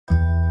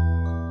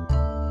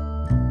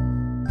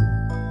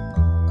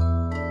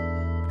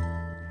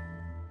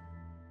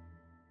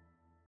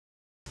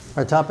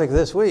Our topic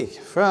this week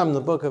from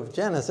the book of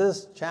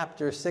Genesis,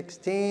 chapter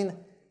 16,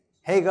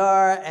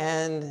 Hagar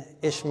and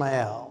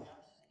Ismael.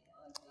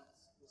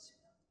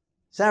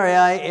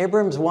 Sarai,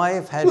 Abram's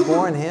wife, had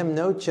borne him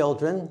no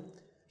children.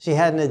 She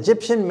had an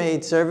Egyptian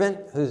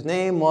maidservant whose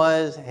name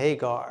was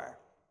Hagar.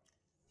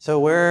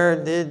 So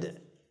where did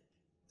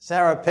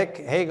Sarah pick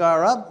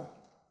Hagar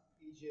up?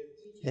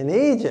 Egypt. In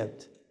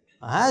Egypt.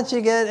 How did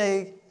she get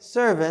a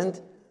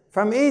servant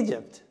from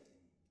Egypt?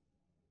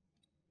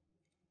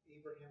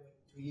 Abraham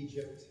went to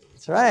Egypt.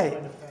 That's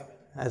right.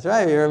 That's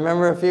right. You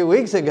remember a few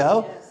weeks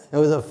ago,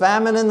 there was a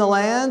famine in the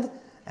land,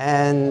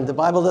 and the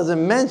Bible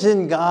doesn't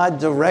mention God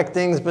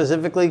directing,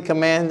 specifically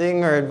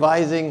commanding or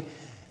advising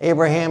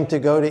Abraham to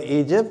go to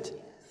Egypt.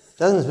 It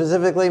doesn't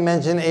specifically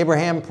mention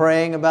Abraham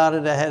praying about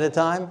it ahead of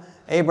time.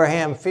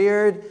 Abraham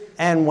feared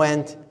and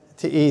went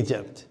to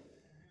Egypt.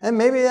 And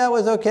maybe that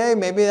was okay.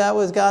 Maybe that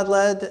was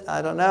God-led.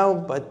 I don't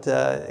know. But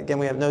again,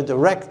 we have no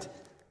direct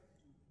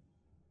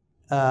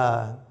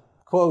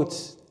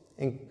quotes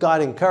in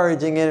God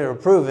encouraging it or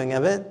approving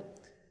of it.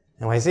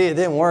 And we see it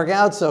didn't work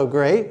out so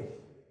great.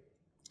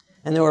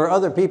 And there were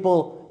other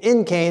people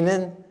in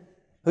Canaan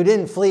who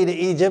didn't flee to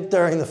Egypt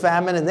during the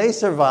famine, and they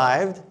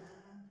survived.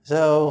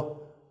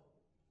 So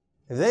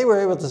if they were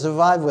able to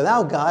survive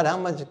without God, how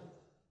much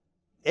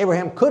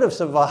Abraham could have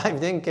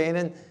survived in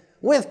Canaan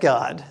with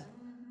God,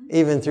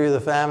 even through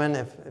the famine,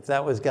 if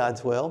that was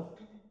God's will.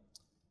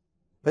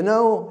 But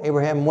no,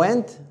 Abraham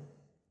went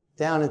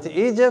down into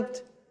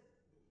Egypt.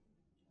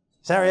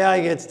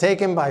 Sarai gets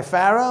taken by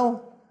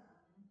Pharaoh,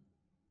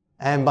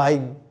 and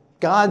by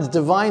God's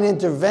divine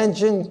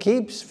intervention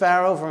keeps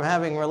Pharaoh from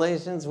having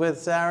relations with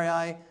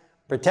Sarai,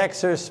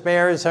 protects her,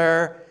 spares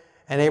her,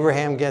 and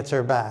Abraham gets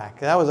her back.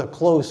 That was a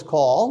close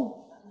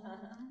call.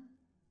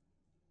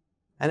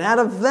 And out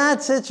of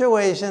that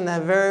situation,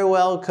 that very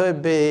well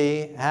could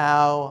be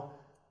how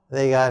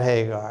they got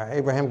Hagar.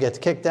 Abraham gets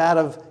kicked out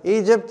of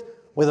Egypt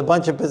with a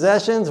bunch of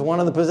possessions. One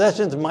of the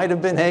possessions might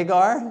have been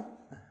Hagar.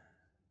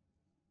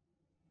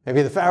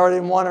 Maybe the Pharaoh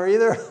didn't want her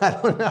either. I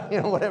don't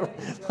know, whatever.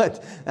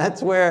 But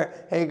that's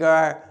where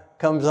Hagar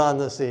comes on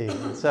the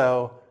scene.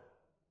 So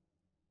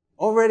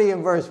already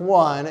in verse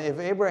 1, if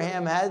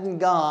Abraham hadn't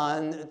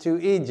gone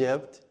to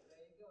Egypt,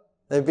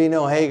 there'd be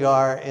no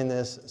Hagar in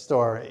this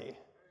story.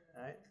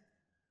 Right?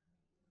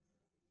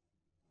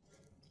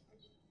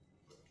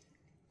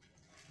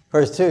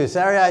 Verse 2,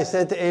 Sarai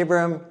said to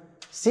Abram,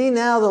 "See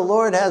now, the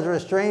Lord has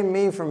restrained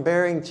me from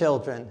bearing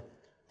children.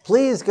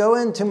 Please go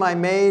in to my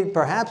maid,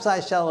 perhaps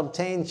I shall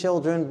obtain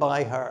children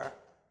by her."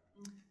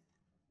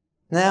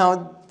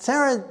 Now,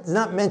 Sarah is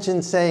not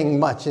mentioned saying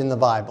much in the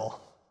Bible.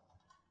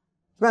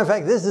 As a matter of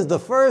fact, this is the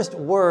first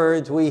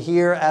words we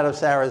hear out of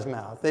Sarah's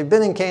mouth. They've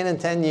been in Canaan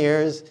 10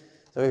 years,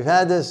 so we've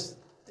had this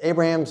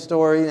Abraham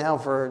story now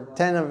for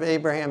 10 years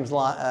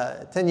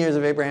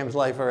of Abraham's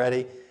life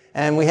already,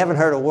 and we haven't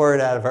heard a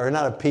word out of her,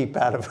 not a peep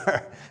out of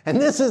her. And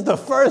this is the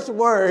first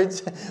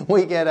words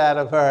we get out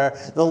of her.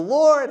 The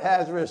Lord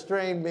has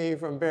restrained me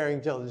from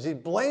bearing children. She's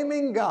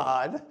blaming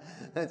God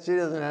that she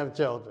doesn't have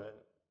children.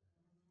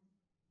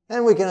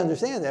 And we can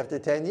understand after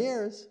 10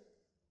 years,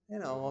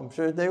 I'm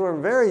sure they were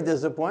very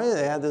disappointed.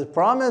 They had this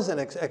promise and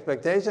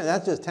expectation.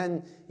 That's just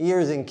 10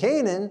 years in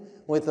Canaan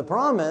with the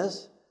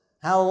promise.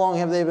 How long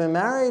have they been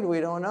married?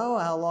 We don't know.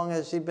 How long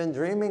has she been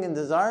dreaming and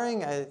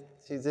desiring?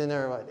 She's in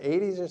her,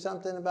 80s or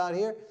something about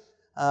here.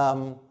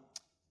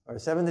 Or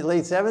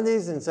late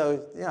 70s, and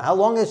so, how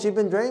long has she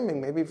been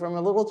dreaming? Maybe from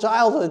a little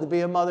childhood to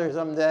be a mother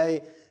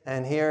someday,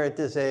 and here at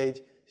this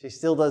age, she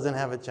still doesn't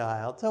have a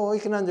child. So we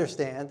can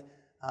understand,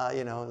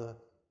 and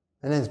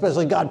then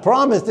especially God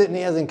promised it and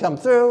he hasn't come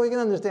through, we can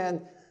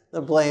understand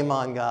the blame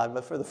on God.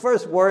 But for the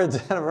first words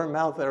out of her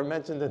mouth that are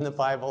mentioned in the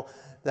Bible,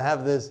 to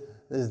have this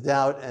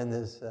doubt and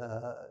this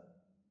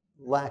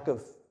lack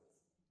of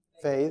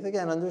faith,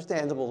 again,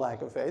 understandable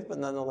lack of faith, but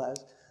nonetheless,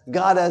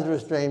 God has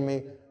restrained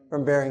me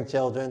from bearing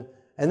children.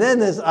 And then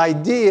this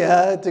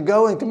idea to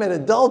go and commit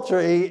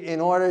adultery in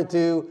order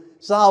to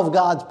solve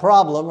God's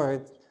problem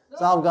or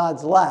solve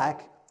God's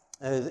lack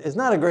is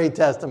not a great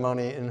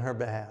testimony in her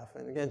behalf.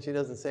 And again, she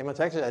doesn't say much.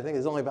 Actually, I think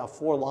there's only about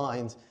 4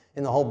 lines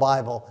in the whole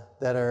Bible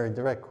that are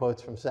direct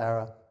quotes from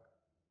Sarah.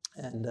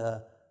 And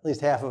at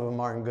least half of them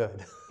aren't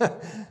good.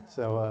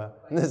 So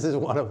and this is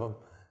one of them.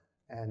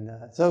 And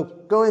so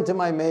go into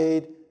my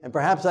maid, and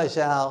perhaps I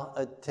shall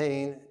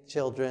attain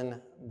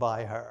children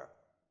by her.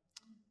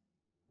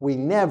 We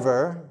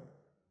never,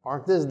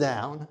 mark this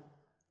down,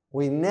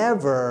 we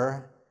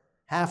never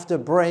have to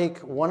break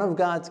one of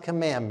God's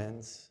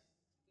commandments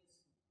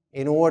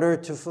in order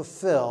to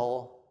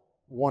fulfill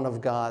one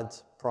of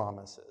God's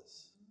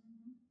promises.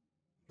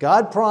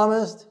 God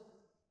promised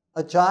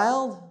a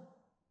child.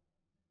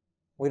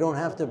 We don't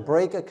have to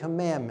break a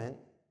commandment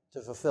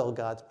to fulfill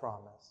God's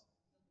promise.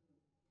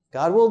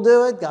 God will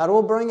do it. God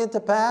will bring it to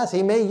pass.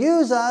 He may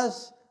use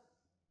us,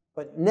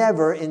 but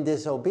never in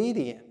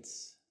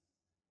disobedience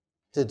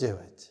to do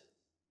it.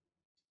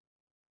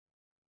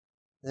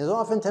 There's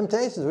often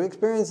temptations. We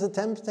experience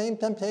the same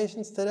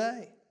temptations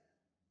today.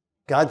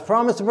 God's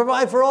promised to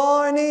provide for all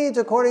our needs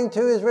according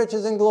to his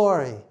riches and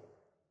glory.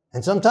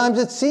 And sometimes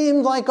it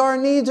seems like our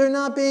needs are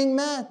not being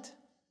met.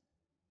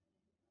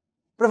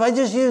 But if I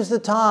just use the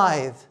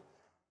tithe,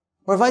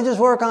 or if I just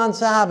work on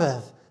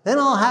Sabbath, then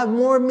I'll have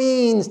more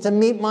means to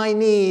meet my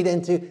need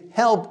and to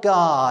help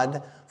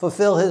God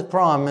fulfill his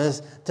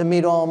promise to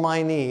meet all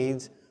my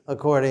needs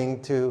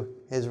according to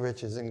his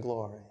riches and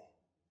glory.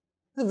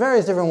 There's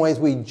various different ways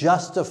we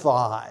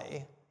justify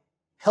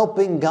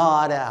helping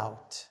God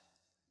out,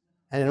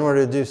 and in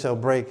order to do so,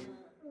 break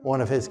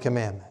one of his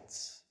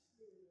commandments.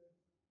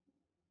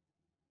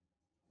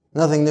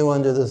 Nothing new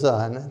under the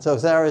sun. And so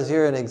Sarah's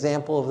here an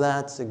example of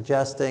that,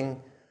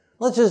 suggesting,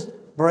 let's just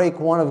break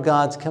one of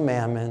God's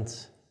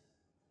commandments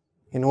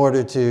in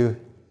order to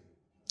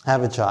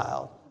have a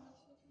child.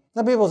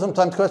 Now people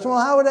sometimes question,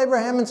 well, how would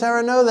Abraham and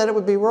Sarah know that it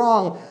would be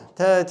wrong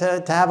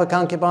to have a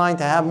concubine,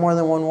 to have more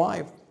than one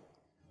wife?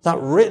 It's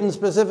not written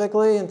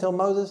specifically until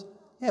Moses.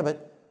 Yeah, but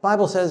the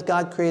Bible says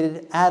God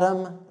created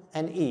Adam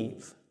and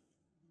Eve.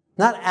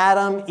 Not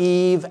Adam,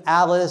 Eve,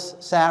 Alice,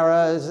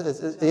 Sarah,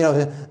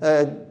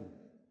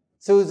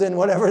 Susan,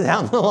 whatever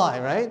down the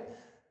line, right? It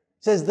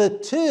says the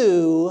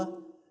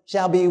two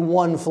shall be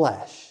one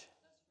flesh.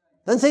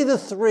 Doesn't say the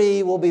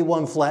three will be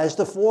one flesh,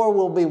 the four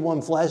will be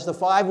one flesh, the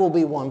five will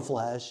be one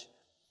flesh.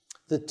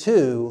 The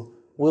two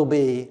will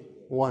be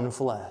one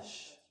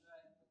flesh.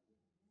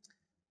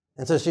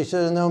 And so she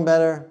should have known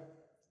better.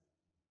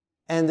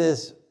 And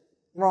this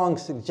wrong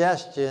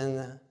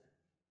suggestion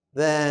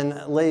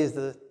then lays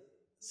the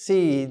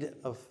seed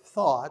of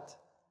thought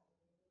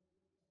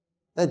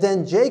that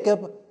then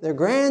Jacob, their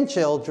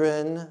grandchild,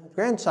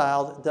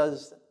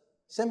 does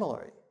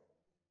similarly.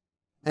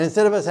 And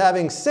instead of us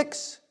having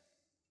 6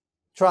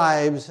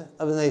 tribes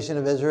of the nation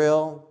of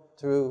Israel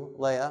through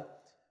Leah,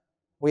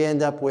 we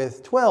end up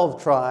with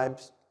 12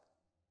 tribes,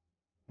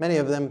 many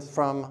of them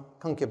from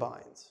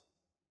concubines.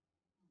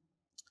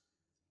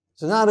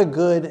 So not a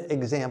good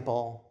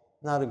example,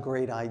 not a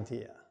great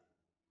idea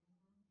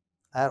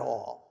at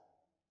all.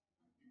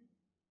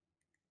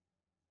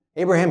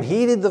 Abraham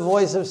heeded the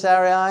voice of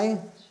Sarai.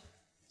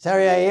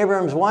 Sarai,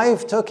 Abraham's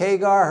wife, took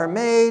Hagar, her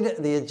maid,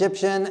 the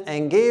Egyptian,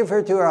 and gave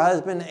her to her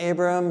husband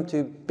Abram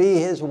to be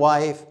his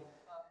wife.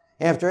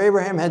 After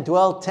Abraham had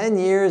dwelt 10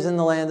 years in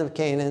the land of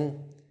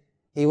Canaan,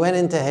 he went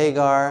into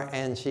Hagar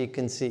and she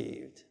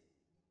conceived.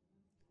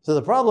 So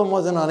the problem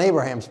wasn't on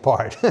Abraham's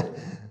part.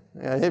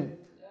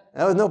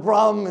 That was no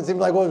problem. It seemed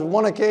like it was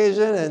one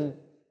occasion and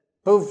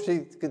poof, she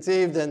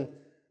conceived and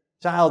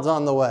child's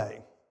on the way.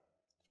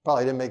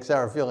 Probably didn't make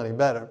Sarah feel any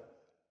better.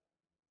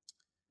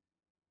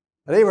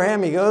 But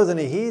Abraham, he goes and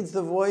he heeds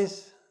the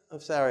voice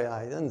of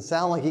Sarai. It doesn't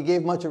sound like he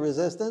gave much of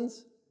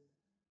resistance.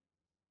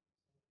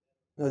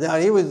 No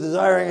doubt he was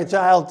desiring a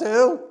child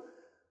too.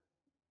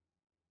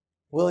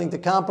 Willing to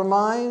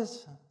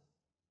compromise,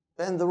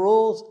 bend the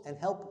rules, and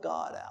help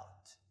God out.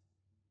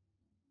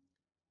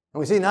 And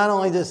we see not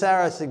only does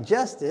Sarah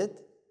suggest it,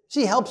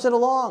 she helps it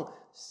along.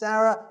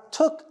 Sarah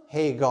took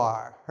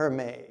Hagar, her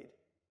maid,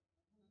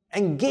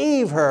 and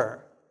gave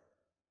her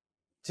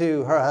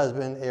to her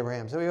husband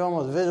Abraham. So we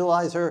almost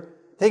visualize her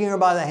taking her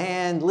by the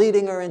hand,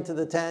 leading her into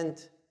the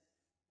tent,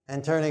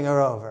 and turning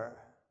her over.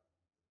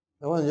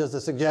 It wasn't just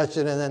a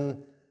suggestion and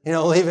then,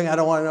 leaving, I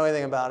don't want to know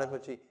anything about it,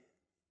 but she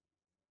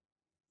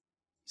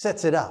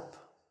sets it up.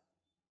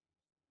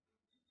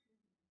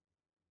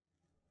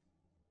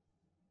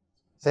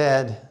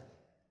 Sad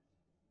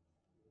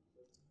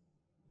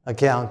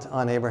account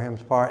on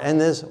Abraham's part. And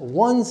this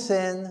one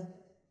sin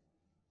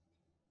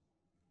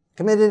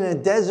committed in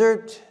a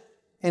desert,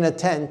 in a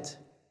tent,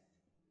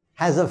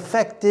 has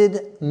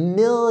affected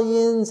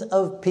millions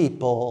of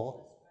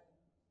people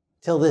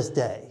till this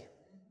day.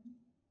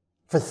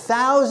 For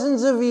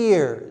thousands of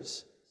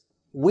years,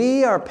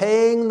 we are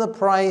paying the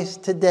price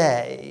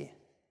today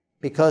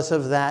because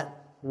of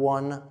that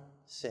one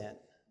sin.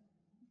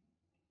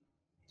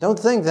 Don't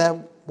think that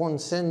one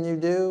sin you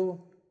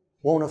do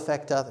won't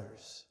affect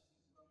others.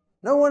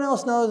 No one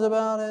else knows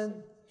about it.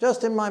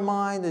 Just in my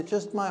mind, it's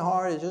just my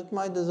heart, it's just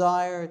my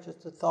desire, it's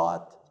just a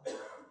thought.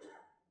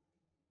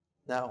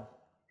 No.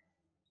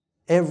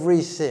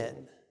 Every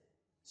sin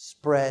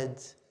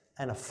spreads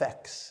and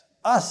affects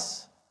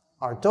us,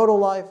 our total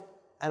life,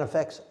 and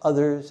affects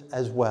others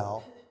as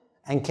well,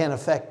 and can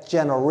affect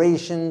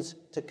generations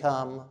to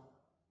come.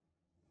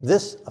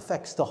 This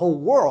affects the whole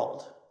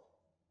world.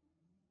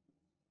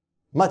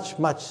 Much,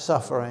 much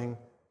suffering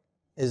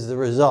is the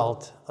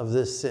result of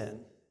this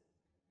sin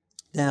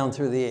down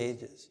through the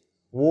ages.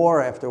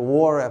 War after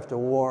war after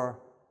war,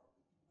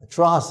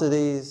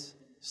 atrocities,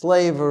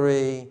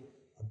 slavery,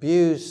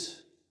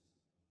 abuse,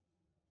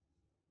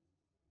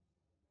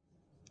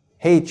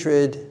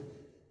 hatred,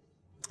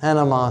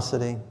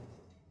 animosity,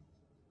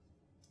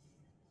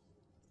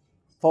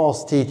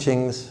 false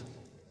teachings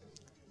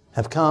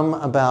have come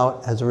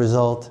about as a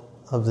result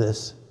of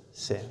this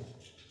sin.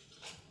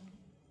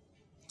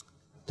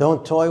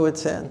 Don't toy with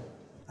sin.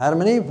 Adam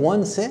and Eve,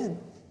 one sin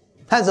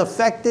has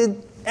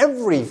affected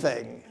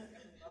everything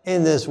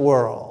in this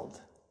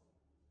world.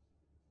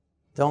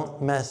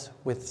 Don't mess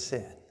with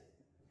sin.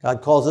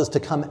 God calls us to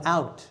come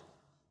out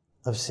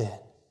of sin.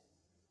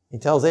 He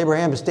tells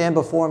Abraham to stand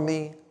before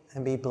me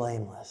and be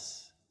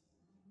blameless.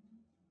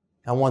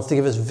 God wants to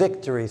give us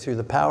victory through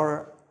the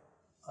power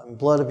and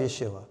blood of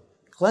Yeshua,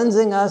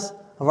 cleansing us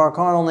of our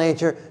carnal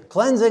nature,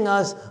 cleansing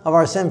us of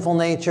our sinful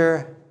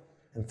nature,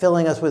 and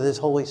filling us with His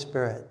Holy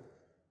Spirit,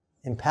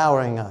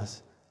 empowering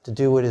us to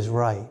do what is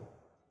right,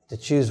 to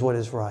choose what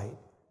is right,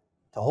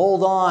 to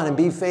hold on and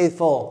be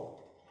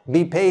faithful,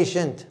 be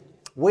patient,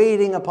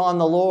 waiting upon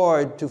the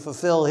Lord to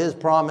fulfill His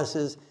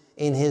promises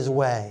in His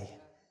way.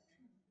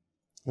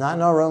 Not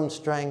in our own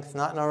strength,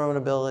 not in our own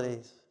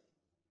abilities.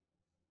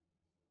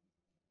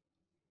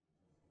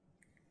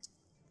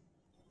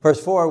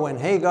 Verse 4, when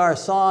Hagar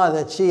saw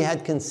that she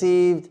had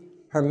conceived,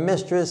 her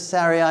mistress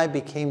Sarai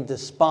became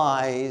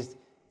despised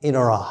in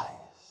her eyes.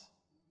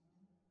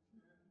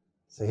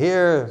 So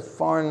here,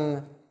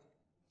 foreign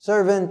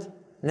servant,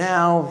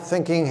 now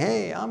thinking,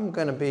 hey, I'm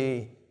going to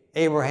be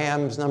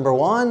Abraham's number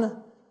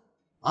one.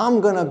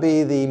 I'm going to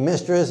be the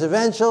mistress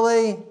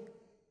eventually.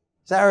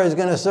 Sarah's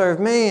going to serve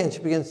me, and she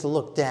begins to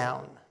look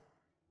down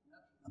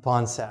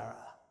upon Sarah.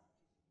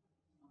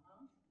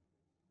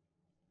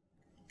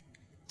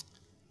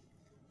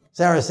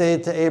 Sarah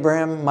said to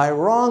Abraham, my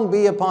wrong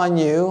be upon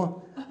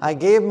you. I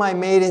gave my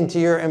maid into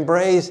your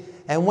embrace,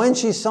 and when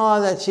she saw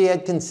that she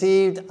had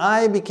conceived,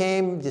 I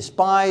became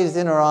despised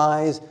in her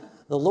eyes.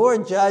 The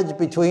Lord judge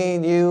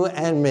between you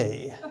and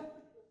me.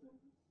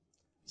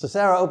 So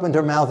Sarah opened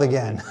her mouth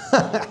again.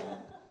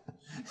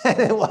 And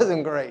it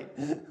wasn't great.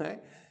 Right?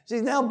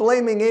 She's now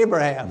blaming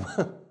Abraham.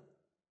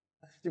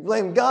 She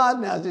blamed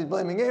God, now she's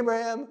blaming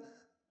Abraham.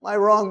 My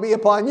wrong be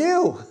upon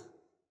you.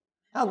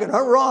 How can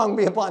her wrong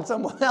be upon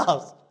someone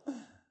else?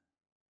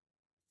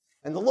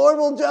 And the Lord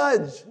will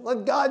judge.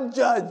 Let God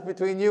judge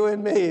between you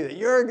and me, that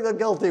you're the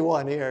guilty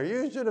one here.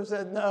 You should have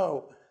said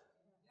no.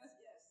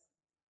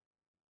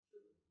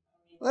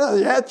 Well,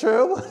 yeah,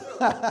 true.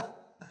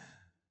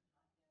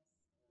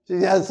 She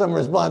has some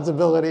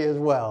responsibility as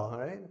well,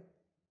 right?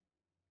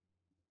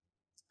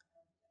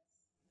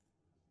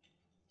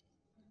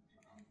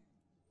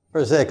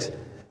 Verse 6,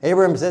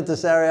 Abram said to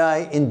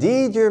Sarai,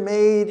 indeed your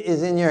maid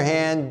is in your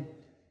hand.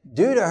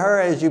 Do to her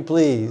as you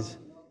please.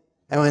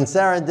 And when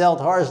Sarah dealt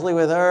harshly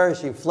with her,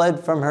 she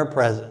fled from her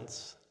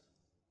presence.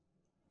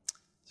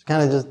 It's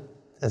kind of just,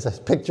 as I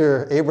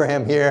picture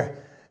Abraham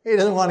here, he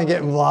doesn't want to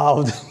get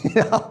involved.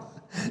 You know?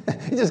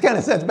 He just kind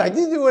of sets back,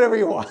 you do whatever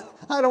you want.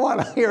 I don't want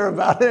to hear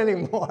about it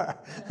anymore.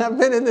 I've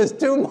been in this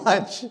too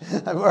much.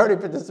 I've already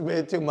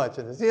participated too much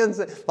in this. He doesn't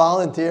say,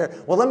 volunteer.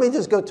 Well, let me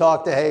just go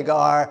talk to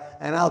Hagar,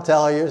 and I'll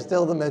tell her you're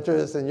still the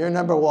mistress, and you're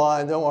number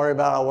one. Don't worry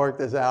about it. I'll work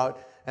this out,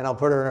 and I'll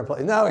put her in her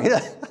place. No,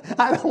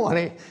 I don't want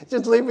to.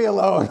 Just leave me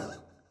alone.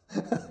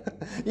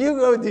 You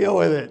go deal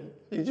with it.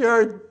 He's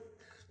your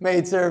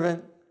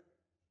maidservant.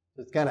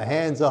 Just kind of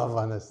hands off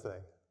on this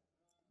thing.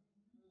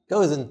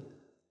 Goes and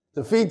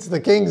defeats the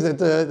kings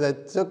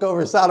that took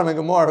over Sodom and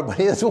Gomorrah, but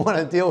he doesn't want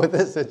to deal with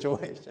this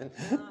situation.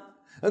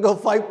 I'll go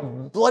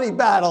fight bloody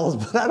battles,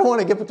 but I don't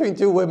want to get between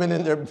two women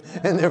in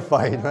their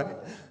fight, right?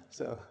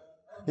 So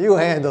you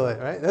handle it,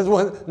 right? That's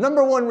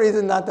number one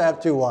reason not to have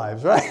two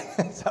wives, right?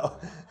 So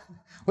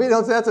we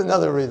don't. That's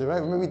another reason,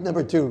 right? Maybe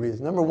number two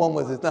reason. Number one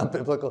was it's not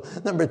biblical.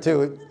 Number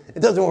two, it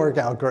doesn't work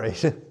out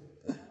great,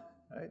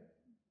 right?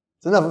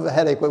 It's enough of a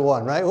headache with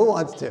one, right? Who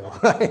wants two,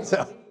 right?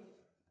 So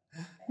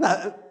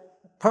not.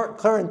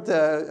 Current,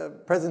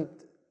 present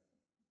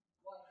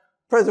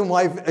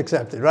wife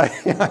accepted, right?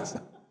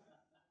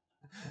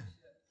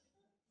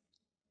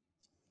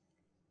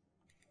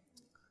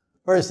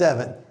 Verse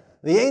 7,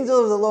 the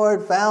angel of the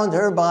Lord found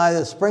her by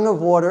the spring of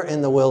water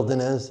in the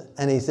wilderness,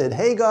 and he said,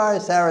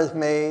 Hagar, Sarah's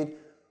maid,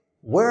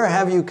 where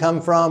have you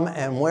come from,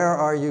 and where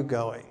are you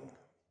going?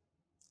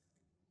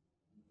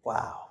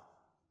 Wow.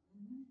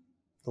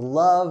 The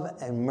love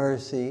and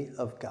mercy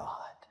of God.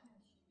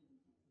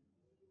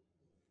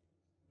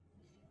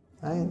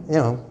 Right? You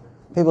know,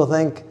 people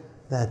think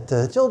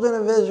that children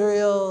of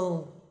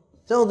Israel,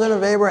 children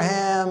of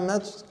Abraham,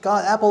 that's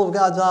God, apple of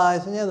God's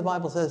eyes. And yeah, the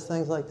Bible says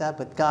things like that,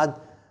 but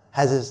God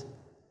has his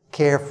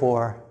care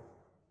for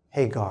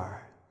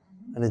Hagar,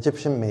 an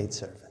Egyptian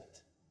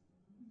maidservant.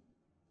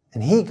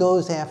 And he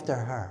goes after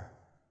her.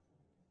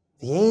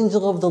 The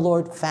angel of the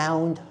Lord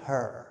found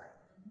her.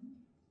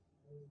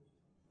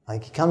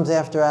 Like he comes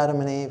after Adam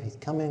and Eve, he's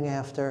coming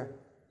after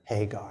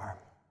Hagar.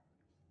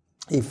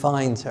 He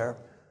finds her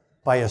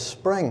by a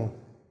spring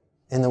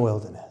in the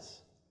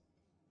wilderness.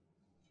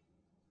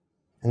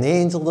 And the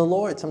angel of the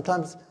Lord,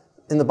 sometimes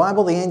in the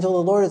Bible, the angel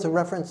of the Lord is a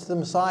reference to the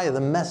Messiah, the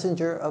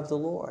messenger of the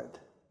Lord.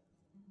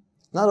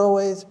 Not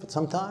always, but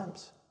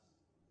sometimes.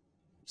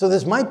 So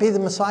this might be the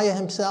Messiah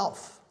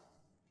himself,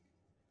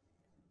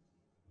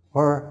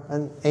 or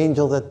an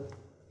angel that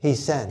he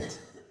sent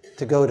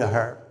to go to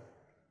her.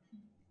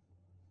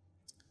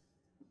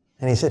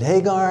 And he said,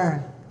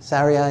 Hagar,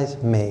 Sarai's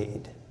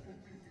maid.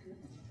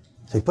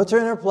 So he puts her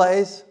in her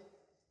place.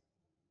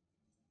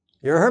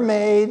 You're her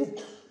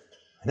maid.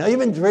 I know you've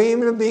been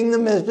dreaming of being the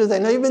mistress. I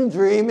know you've been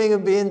dreaming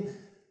of being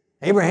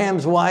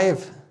Abraham's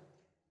wife.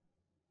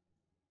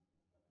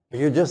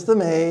 But you're just the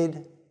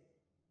maid.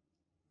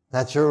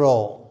 That's your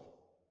role.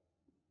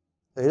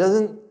 So he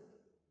doesn't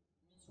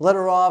let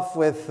her off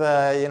with,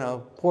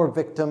 poor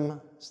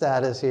victim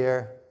status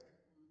here.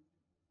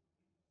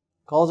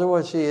 Calls her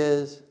what she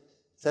is,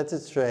 sets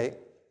it straight.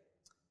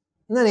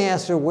 And then he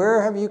asks her,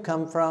 where have you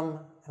come from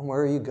and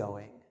where are you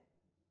going?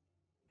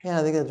 Yeah,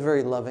 I think that's a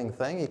very loving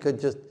thing. He could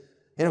just,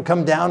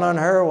 come down on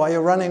her while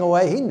you're running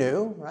away. He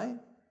knew, right?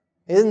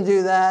 He didn't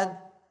do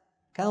that.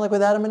 Kind of like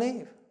with Adam and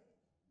Eve.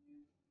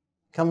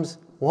 Comes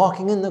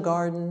walking in the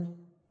garden.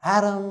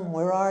 Adam,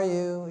 where are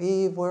you?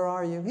 Eve, where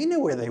are you? He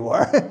knew where they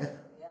were.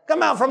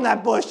 Come out from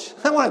that bush.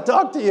 I want to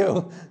talk to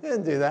you. He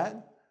didn't do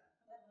that.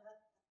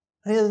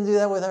 He doesn't do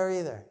that with her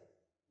either.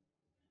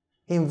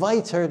 He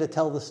invites her to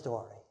tell the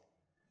story.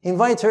 He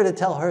invites her to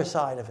tell her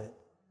side of it.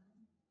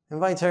 He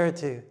invites her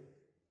to,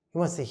 he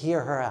wants to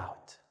hear her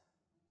out.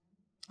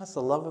 That's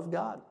the love of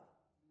God.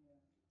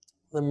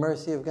 The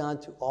mercy of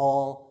God to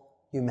all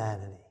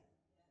humanity.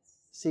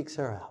 Seeks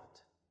her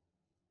out.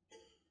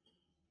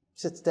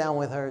 Sits down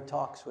with her,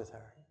 talks with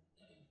her.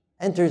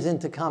 Enters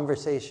into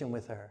conversation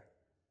with her.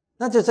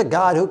 Not just a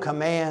God who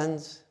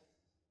commands,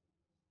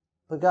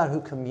 but God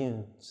who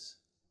communes.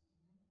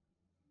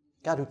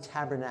 God who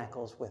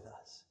tabernacles with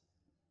us.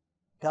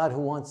 God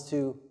who wants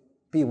to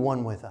be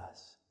one with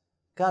us.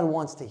 God who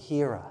wants to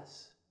hear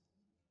us.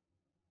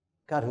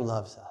 God who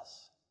loves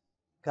us.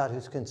 God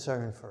who's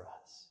concerned for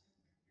us.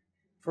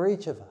 For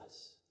each of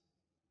us.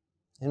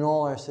 In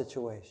all our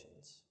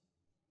situations.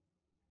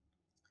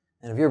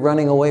 And if you're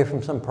running away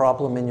from some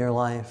problem in your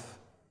life,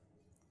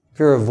 if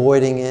you're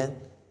avoiding it,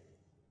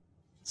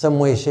 some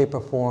way, shape,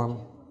 or form,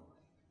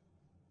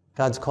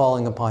 God's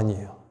calling upon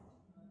you.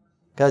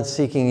 God's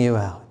seeking you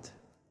out.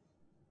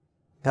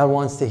 God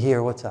wants to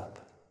hear what's up.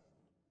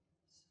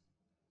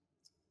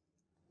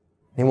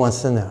 He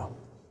wants to know.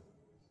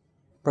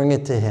 Bring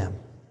it to Him.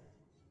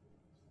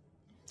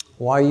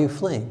 Why are you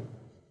fleeing?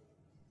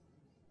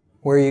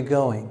 Where are you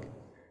going?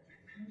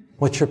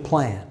 What's your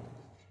plan?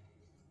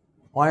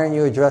 Why aren't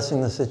you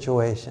addressing the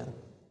situation?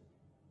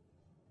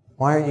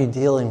 Why aren't you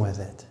dealing with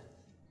it?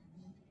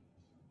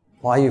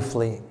 Why are you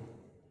fleeing?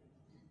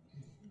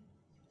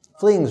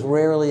 Fleeing is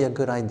rarely a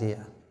good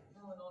idea.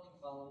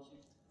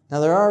 Now,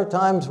 there are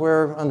times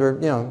where under,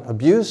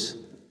 abuse,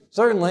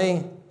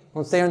 certainly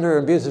don't stay under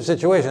an abusive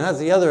situation. That's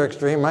the other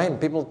extreme, right?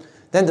 People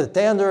tend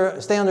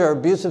to stay under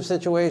abusive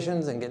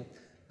situations and get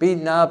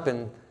beaten up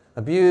and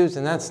abused,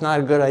 and that's not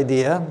a good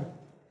idea.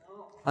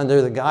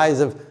 Under the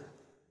guise of,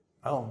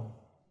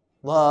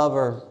 love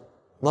or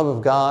love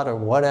of God or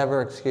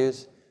whatever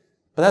excuse.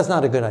 But that's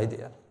not a good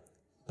idea.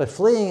 But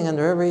fleeing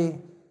under every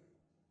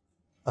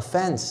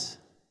offense.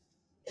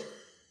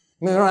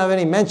 We don't have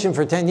any mention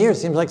for 10 years.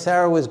 Seems like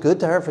Sarah was good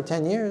to her for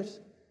 10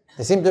 years.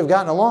 They seem to have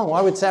gotten along. Why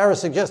would Sarah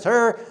suggest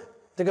her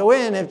to go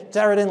in if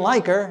Sarah didn't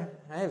like her?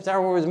 Right? If Sarah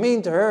was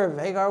mean to her, if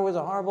Hagar was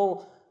a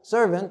horrible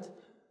servant,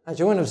 and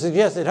she wouldn't have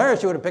suggested her,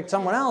 she would have picked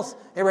someone else.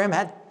 Abraham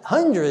had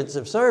hundreds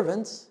of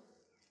servants.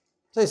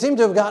 So they seem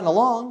to have gotten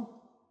along.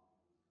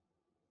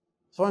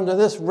 So under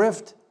this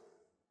rift,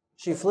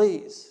 she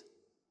flees.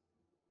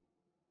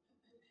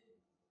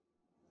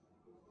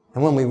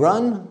 And when we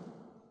run,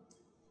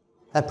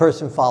 that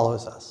person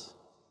follows us.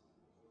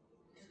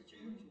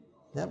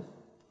 Yep.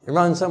 You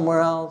run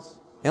somewhere else.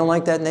 You don't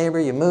like that neighbor,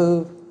 you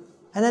move.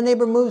 And that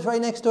neighbor moves right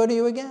next door to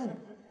you again.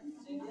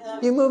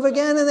 You move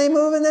again, and they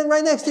move, and then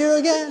right next to you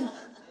again.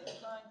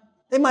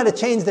 They might have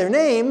changed their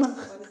name.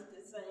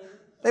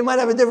 They might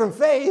have a different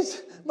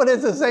face, but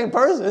it's the same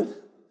person.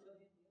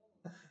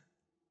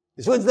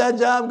 You switch that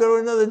job, go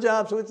to another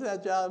job, switch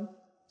that job.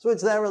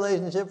 Switch that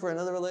relationship for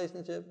another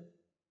relationship.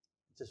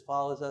 It just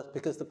follows us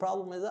because the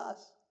problem is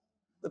us.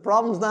 The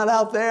problem's not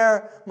out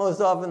there most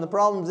often. The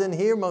problem's in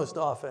here most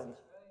often. And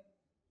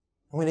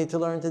we need to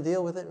learn to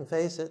deal with it and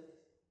face it.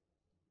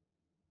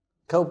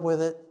 Cope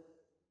with it.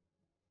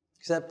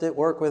 Accept it.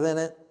 Work within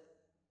it.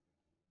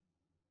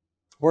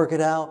 Work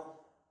it out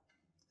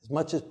as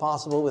much as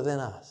possible within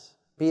us.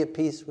 Be at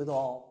peace with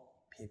all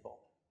people.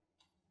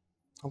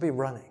 Don't be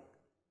running.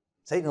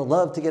 Satan will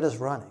love to get us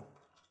running.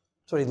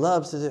 That's what he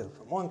loves to do.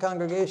 From one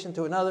congregation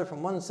to another,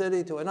 from one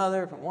city to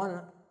another, from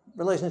one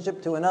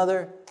relationship to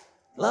another.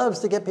 Loves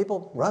to get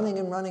people running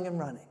and running and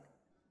running.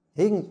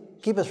 He can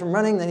keep us from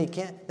running,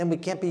 then we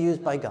can't be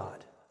used by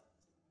God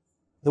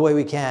the way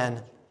we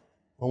can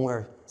when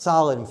we're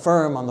solid and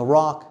firm on the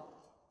rock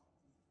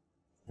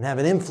and have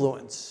an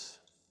influence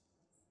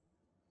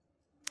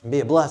and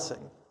be a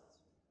blessing.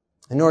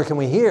 And nor can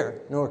we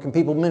hear, nor can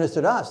people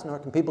minister to us, nor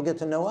can people get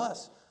to know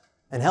us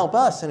and help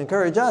us and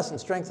encourage us and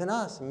strengthen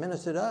us and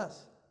minister to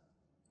us.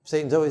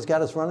 Satan's always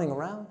got us running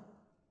around,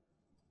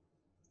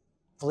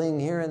 fleeing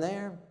here and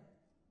there.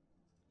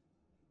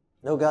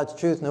 Know God's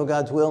truth, know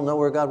God's will, know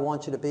where God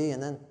wants you to be,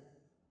 and then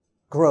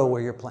grow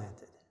where you're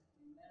planted.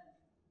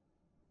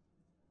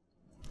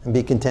 And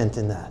be content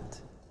in that.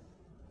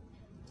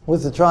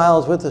 With the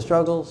trials, with the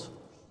struggles.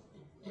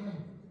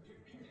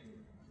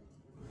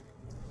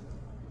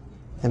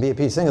 And be at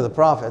peace. Think of the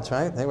prophets,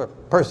 right? They were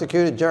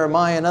persecuted,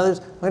 Jeremiah and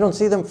others. We don't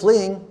see them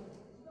fleeing.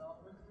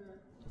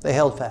 They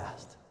held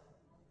fast.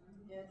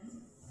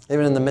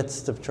 Even in the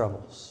midst of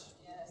troubles.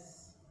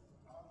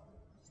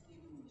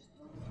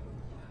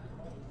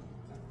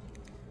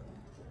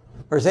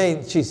 Verse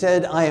 8, she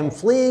said, I am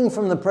fleeing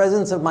from the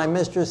presence of my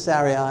mistress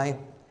Sarai.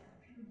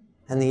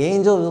 And the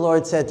angel of the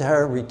Lord said to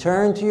her,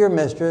 return to your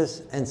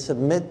mistress and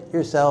submit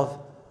yourself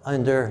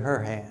under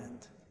her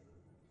hand.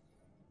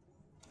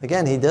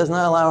 Again, he does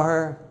not allow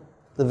her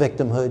the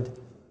victimhood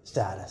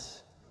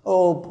status.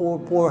 Oh,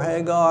 poor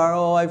Hagar.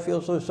 Oh, I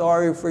feel so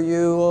sorry for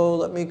you. Oh,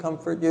 let me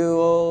comfort you.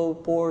 Oh,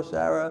 poor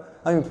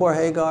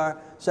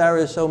Hagar.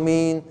 Sarah is so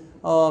mean.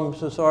 Oh, I'm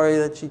so sorry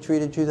that she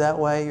treated you that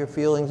way. Your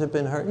feelings have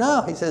been hurt.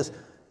 No, he says,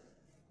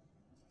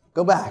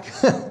 go back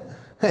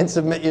and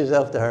submit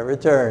yourself to her.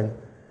 Return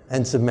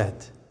and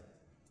submit.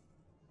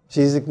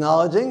 She's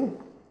acknowledging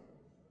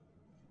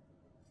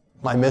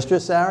my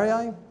mistress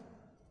Sarai.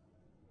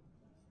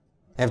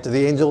 After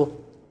the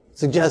angel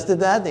suggested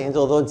that, the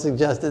angel of the Lord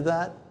suggested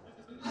that,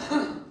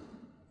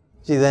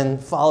 she then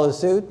follows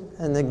suit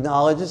and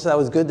acknowledges that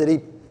was good that he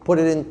put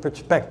it in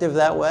perspective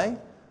that way.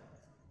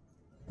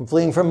 I'm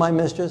fleeing from my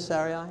mistress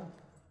Sarai.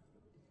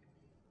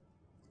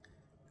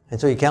 And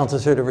so he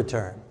counsels her to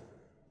return.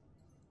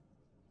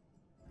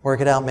 Work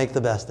it out, make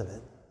the best of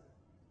it.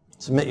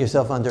 Submit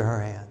yourself under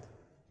her hand.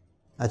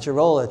 That's your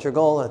role, that's your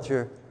goal, that's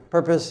your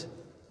purpose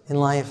in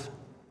life.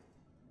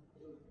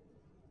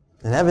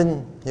 In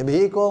heaven, you'll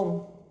be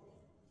equal.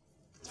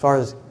 As far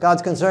as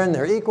God's concerned,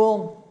 they're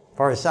equal. As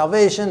far as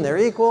salvation, they're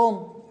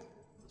equal.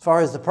 As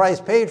far as the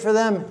price paid for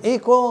them,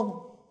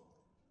 equal.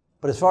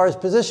 But as far as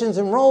positions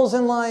and roles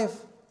in life,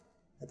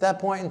 at that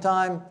point in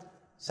time,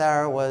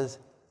 Sarah was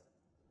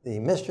the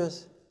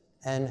mistress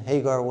and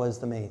Hagar was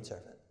the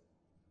maidservant.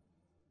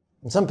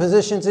 In some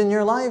positions in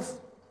your life,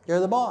 you're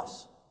the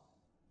boss.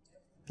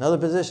 In other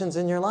positions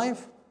in your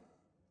life,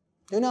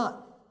 you're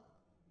not.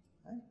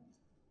 Right?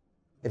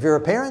 If you're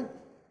a parent,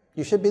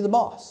 you should be the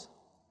boss.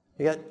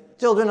 You got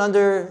children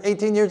under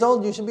 18 years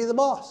old, you should be the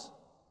boss.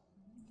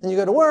 And you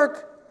go to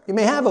work, you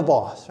may have a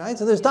boss, right?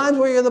 So there's times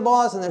where you're the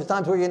boss and there's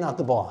times where you're not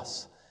the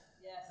boss.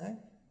 Yes. Right?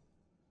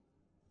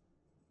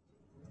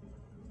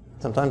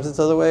 Sometimes it's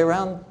the other way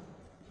around.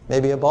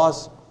 Maybe a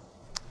boss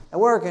at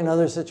work. In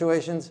other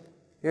situations,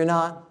 you're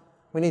not.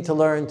 We need to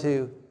learn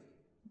to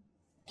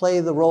play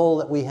the role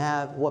that we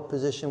have, what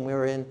position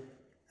we're in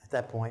at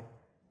that point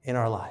in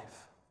our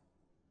life,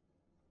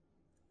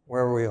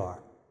 wherever we are.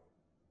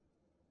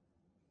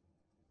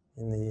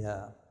 In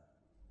the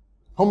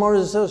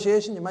homeowners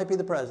association, you might be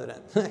the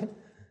president. But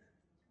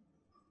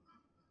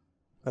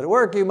at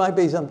work, you might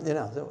be something,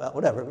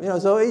 whatever.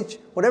 So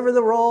whatever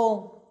the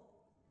role,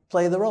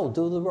 play the role,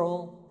 do the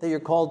role that you're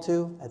called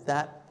to at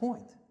that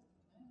point.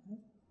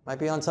 Might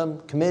be on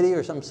some committee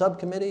or some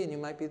subcommittee, and you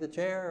might be the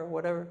chair or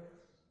whatever.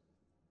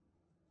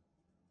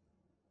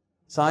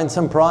 Assign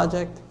some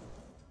project.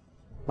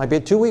 Might be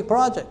a 2-week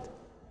project.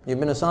 You've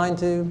been assigned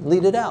to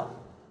lead it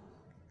out.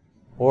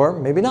 Or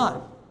maybe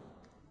not.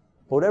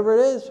 Whatever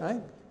it is,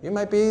 right? You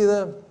might be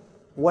the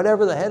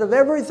head of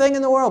everything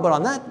in the world, but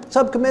on that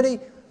subcommittee,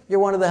 you're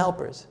one of the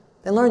helpers.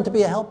 Then learn to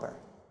be a helper.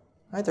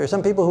 Right? There are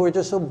some people who are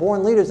just so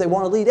born leaders, they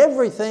want to lead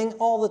everything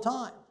all the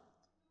time.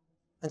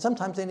 And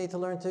sometimes they need to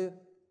learn to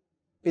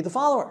be the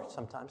follower,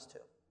 sometimes too.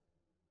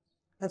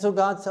 And so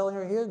God's telling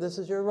her here, this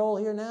is your role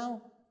here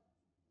now.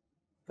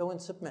 Go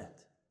and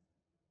submit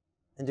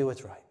and do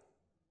what's right.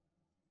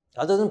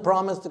 God doesn't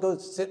promise to go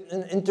sit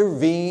and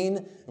intervene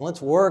and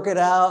let's work it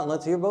out and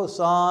let's hear both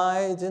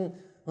sides and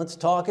let's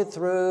talk it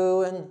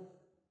through. And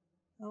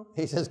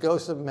he says, go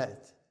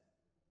submit.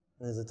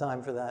 And there's a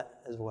time for that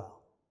as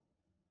well.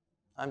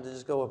 Time to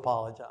just go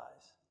apologize,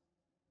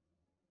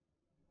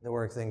 to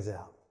work things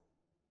out.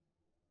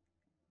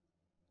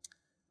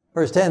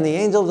 Verse 10, the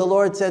angel of the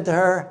Lord said to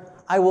her,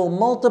 I will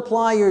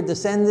multiply your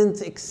descendants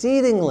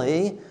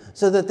exceedingly,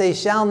 so that they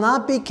shall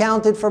not be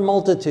counted for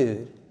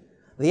multitude.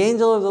 The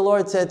angel of the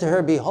Lord said to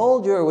her,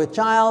 behold, you are with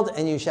child,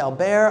 and you shall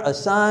bear a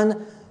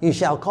son. You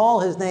shall call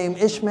his name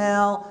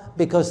Ismael,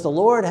 because the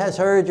Lord has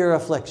heard your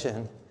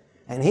affliction.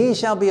 And he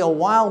shall be a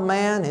wild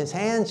man. His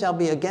hand shall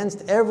be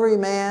against every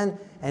man,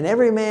 and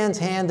every man's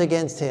hand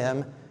against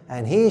him.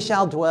 And he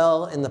shall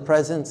dwell in the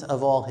presence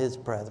of all his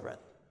brethren.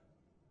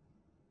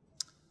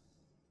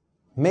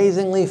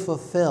 Amazingly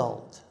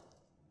fulfilled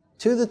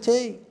to the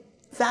T.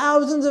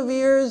 Thousands of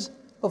years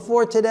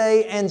before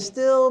today and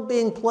still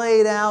being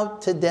played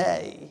out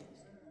today,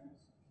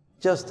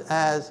 just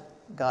as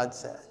God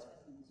said.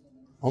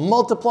 I'll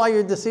multiply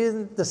your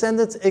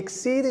descendants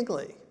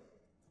exceedingly,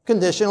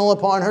 conditional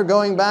upon her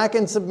going back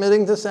and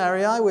submitting to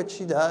Sarai, which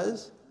she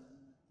does.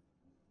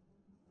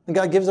 And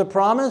God gives a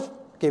promise,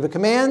 gave a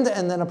command,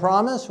 and then a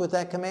promise with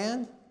that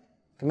command.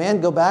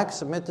 Command, go back,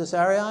 submit to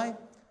Sarai,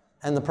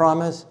 and the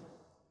promise,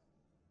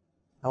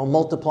 I will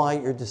multiply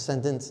your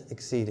descendants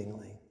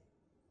exceedingly.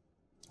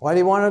 Why do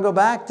you want her to go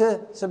back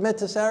to submit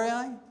to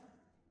Sarai?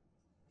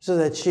 So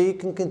that she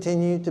can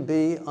continue to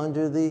be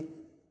under the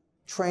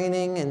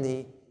training and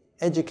the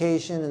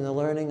education and the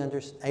learning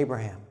under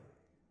Abraham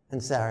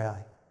and Sarai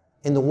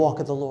in the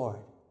walk of the Lord.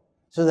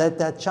 So that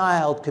that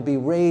child could be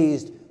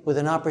raised with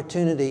an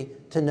opportunity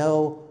to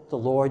know the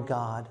Lord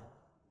God,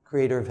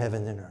 creator of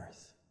heaven and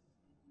earth.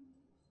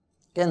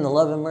 Again, the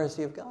love and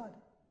mercy of God.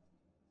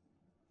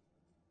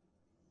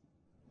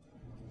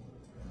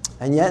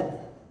 And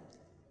yet,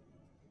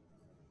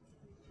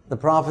 the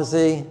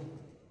prophecy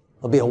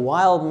will be a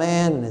wild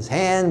man, and his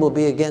hand will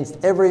be against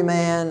every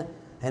man,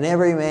 and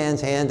every man's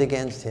hand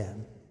against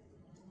him.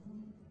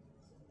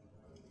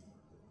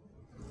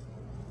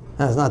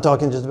 Now, it's not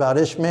talking just about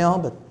Ishmael,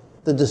 but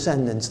the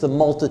descendants, the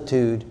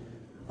multitude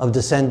of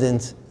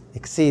descendants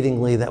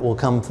exceedingly that will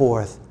come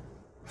forth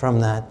from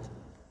that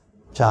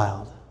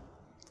child.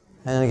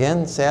 And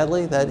again,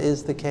 sadly, that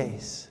is the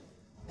case.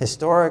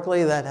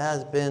 Historically, that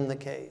has been the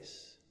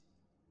case.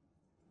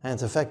 And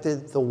it's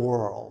affected the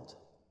world.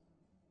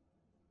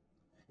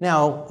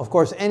 Now, of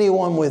course,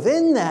 anyone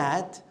within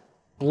that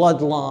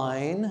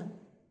bloodline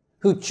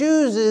who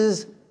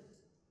chooses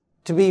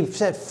to be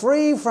set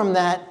free from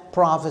that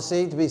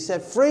prophecy, to be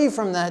set free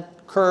from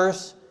that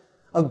curse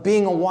of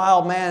being a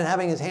wild man and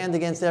having his hand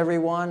against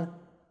everyone,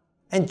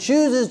 and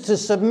chooses to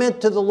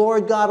submit to the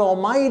Lord God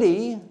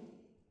Almighty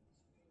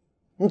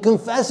and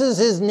confesses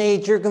his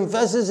nature,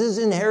 confesses his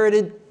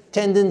inherited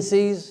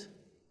tendencies,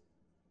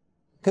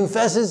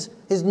 confesses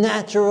his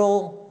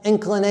natural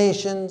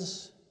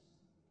inclinations,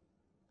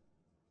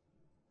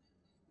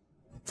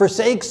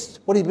 forsakes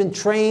what he's been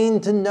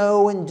trained to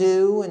know and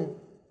do, and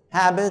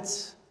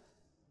habits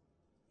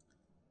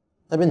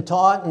that have been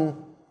taught and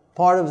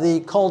part of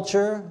the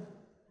culture,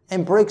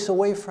 and breaks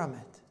away from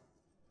it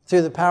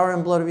through the power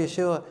and blood of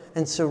Yeshua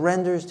and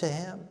surrenders to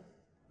him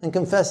and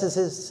confesses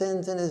his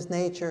sins and his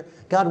nature,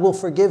 God will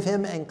forgive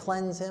him and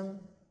cleanse him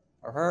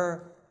or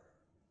her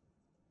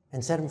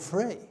and set him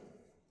free.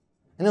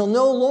 And he'll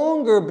no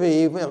longer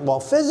be, well,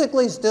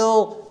 physically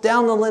still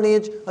down the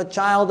lineage, a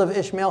child of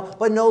Ishmael,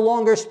 but no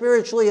longer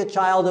spiritually a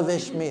child of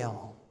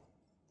Ishmael.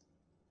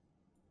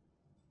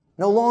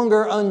 No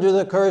longer under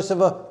the curse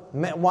of a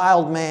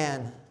wild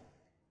man,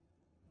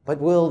 but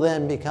will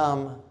then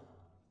become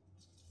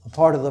a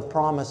part of the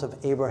promise of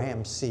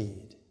Abraham's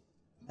seed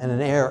and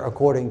an heir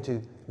according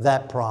to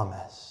that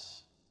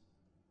promise.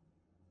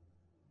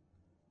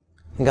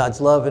 And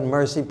God's love and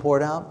mercy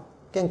poured out.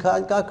 Again,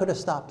 God could have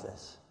stopped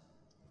this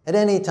at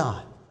any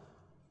time.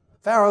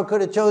 Pharaoh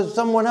could have chosen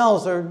someone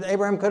else, or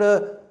Abraham could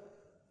have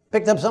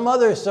picked up some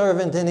other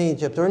servant in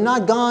Egypt, or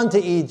not gone to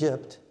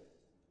Egypt.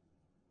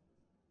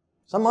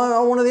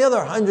 One of the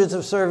other hundreds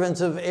of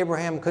servants of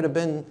Abraham could have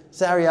been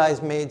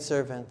Sarai's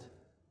maidservant.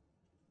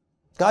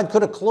 God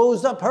could have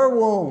closed up her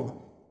womb.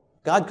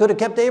 God could have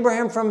kept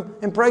Abraham from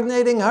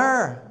impregnating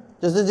her,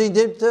 just as he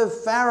did to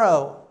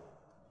Pharaoh.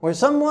 Or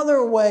some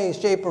other way,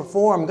 shape, or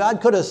form,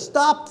 God could have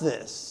stopped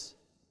this.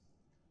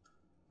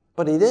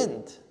 But he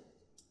didn't.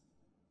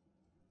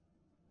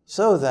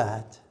 So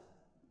that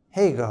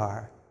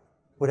Hagar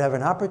would have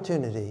an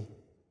opportunity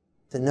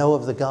to know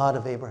of the God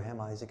of Abraham,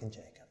 Isaac, and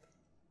Jacob.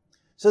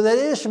 So that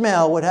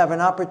Ishmael would have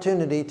an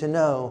opportunity to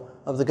know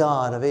of the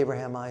God of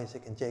Abraham,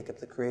 Isaac, and Jacob,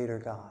 the Creator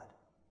God.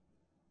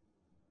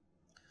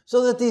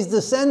 So that these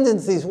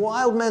descendants, these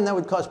wild men that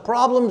would cause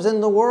problems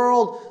in the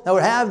world, that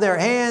would have their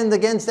hand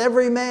against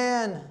every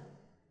man,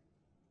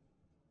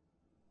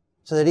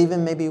 so that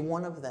even maybe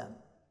one of them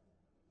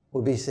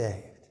would be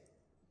saved.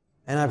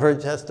 And I've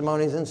heard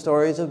testimonies and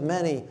stories of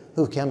many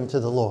who come to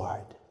the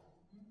Lord.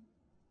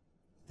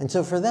 And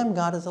so for them,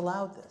 God has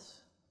allowed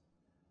this.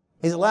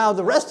 He's allowed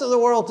the rest of the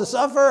world to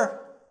suffer.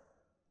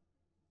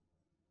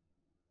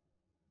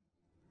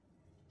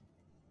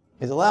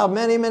 He's allowed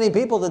many, many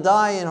people to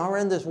die in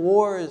horrendous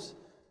wars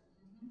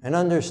and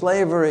under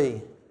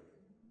slavery.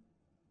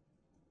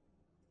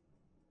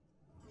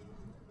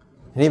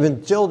 And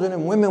even children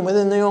and women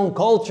within their own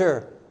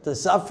culture to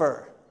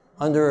suffer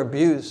under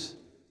abuse.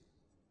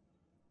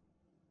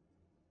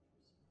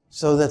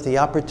 So that the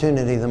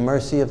opportunity, the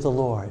mercy of the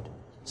Lord,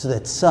 so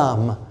that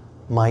some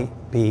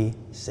might be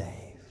saved.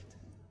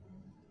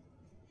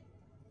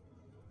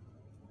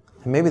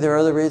 And maybe there are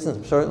other reasons.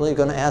 I'm certainly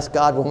going to ask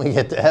God when we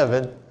get to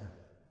heaven,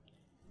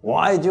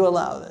 why did you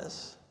allow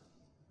this?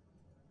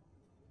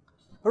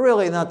 But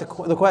really,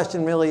 the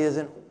question really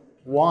isn't,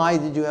 why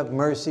did you have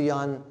mercy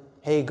on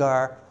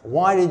Hagar?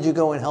 Why did you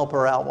go and help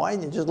her out? Why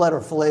didn't you just let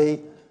her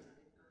flee?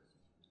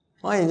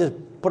 Why didn't you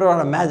just put her on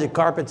a magic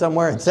carpet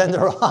somewhere and send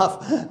her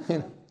off?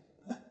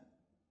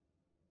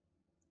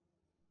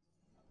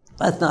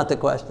 That's not the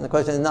question. The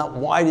question is not,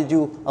 why did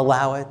you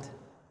allow it?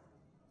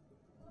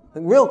 The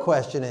real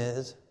question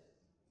is,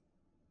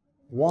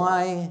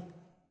 why?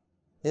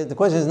 The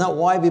question is not,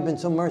 why have you been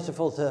so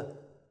merciful to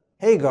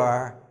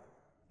Hagar?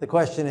 The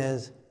question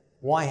is,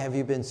 why have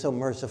you been so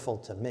merciful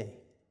to me?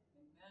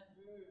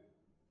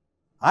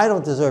 I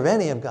don't deserve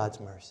any of God's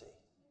mercy.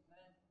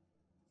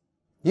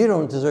 You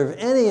don't deserve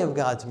any of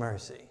God's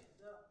mercy.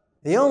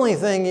 The only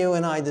thing you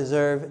and I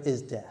deserve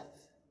is death.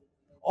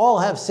 All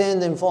have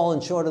sinned and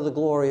fallen short of the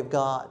glory of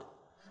God.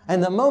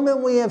 And the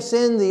moment we have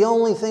sinned, the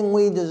only thing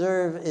we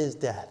deserve is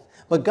death.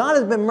 But God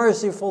has been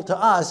merciful to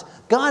us.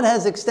 God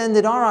has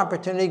extended our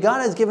opportunity.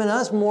 God has given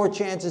us more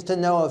chances to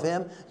know of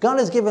Him. God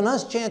has given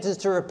us chances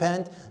to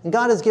repent. And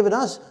God has given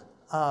us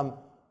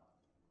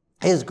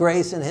His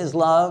grace and His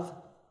love.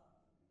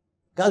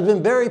 God's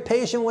been very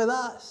patient with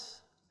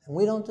us. And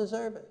we don't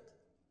deserve it.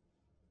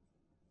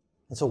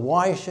 And so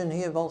why shouldn't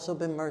He have also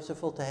been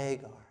merciful to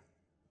Hagar?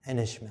 and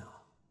Ishmael.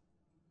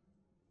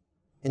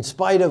 In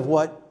spite of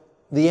what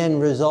the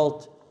end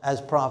result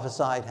as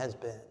prophesied has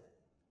been.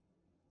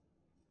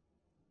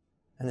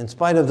 And in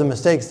spite of the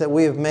mistakes that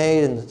we have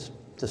made, and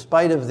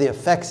despite of the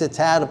effects it's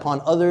had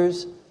upon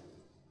others,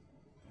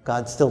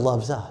 God still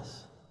loves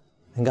us.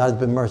 And God has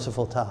been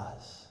merciful to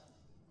us.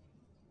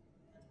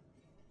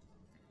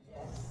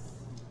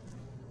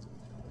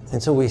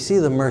 And so we see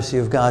the mercy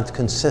of God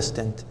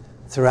consistent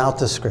throughout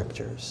the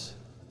Scriptures.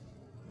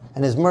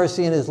 And His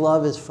mercy and His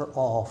love is for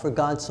all. For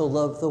God so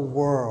loved the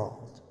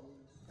world,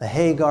 the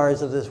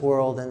Hagars of this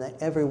world, and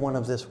everyone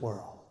of this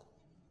world,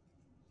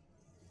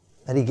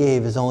 that He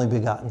gave His only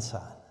begotten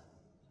Son.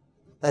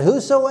 That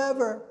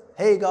whosoever,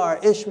 Hagar,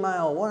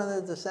 Ishmael, one of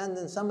the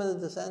descendants, some of the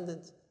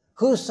descendants,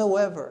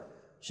 whosoever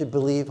should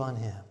believe on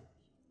Him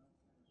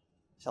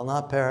shall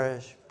not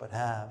perish, but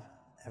have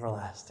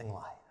everlasting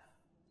life.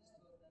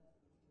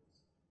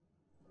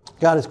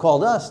 God has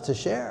called us to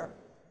share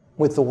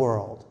with the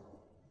world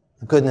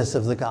the goodness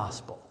of the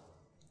gospel.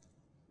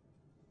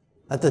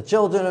 That the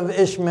children of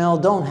Ishmael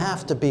don't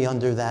have to be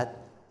under that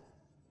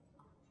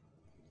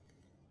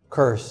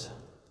curse,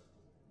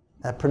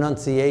 that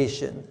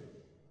pronunciation,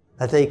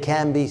 that they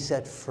can be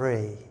set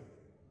free.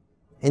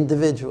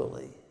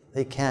 Individually,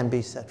 they can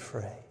be set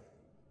free.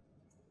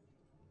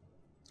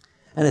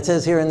 And it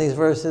says here in these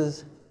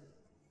verses,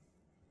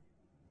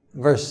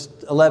 verse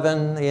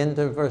 11, the end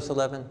of verse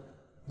 11,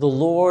 the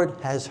Lord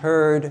has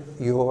heard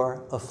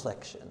your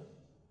affliction.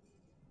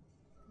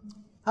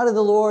 How did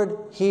the Lord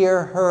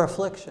hear her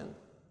affliction?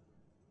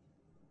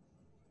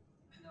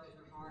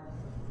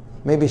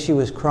 Maybe she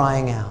was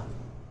crying out.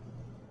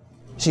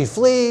 She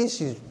flees,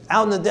 she's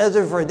out in the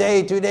desert for a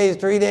day, 2 days,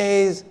 3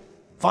 days,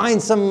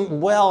 finds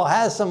some well,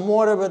 has some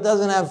water, but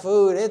doesn't have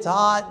food. It's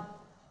hot.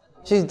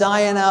 She's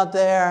dying out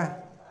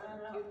there.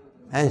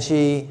 And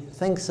she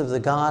thinks of the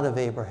God of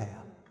Abraham.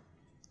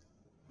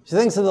 She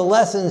thinks of the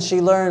lessons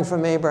she learned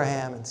from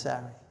Abraham and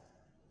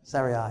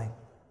Sarai.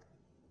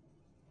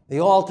 The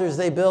altars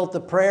they built,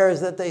 the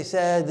prayers that they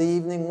said, the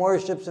evening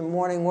worships and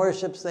morning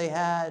worships they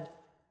had.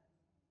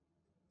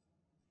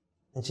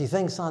 And she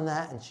thinks on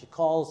that, and she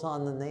calls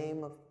on the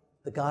name of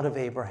the God of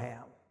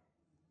Abraham.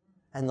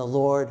 And the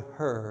Lord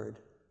heard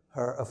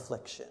her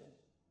affliction.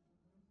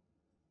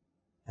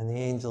 And the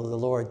angel of the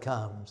Lord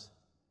comes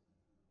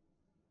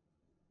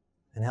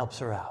and helps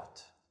her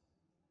out,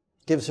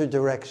 gives her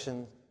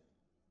direction,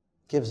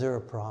 gives her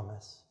a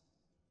promise,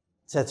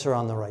 sets her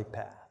on the right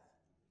path.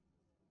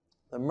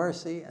 The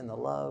mercy and the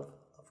love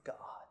of God.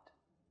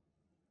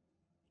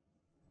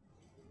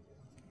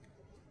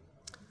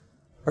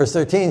 Verse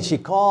 13, she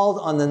called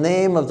on the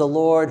name of the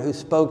Lord who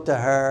spoke to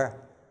her.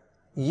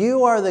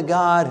 You are the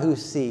God who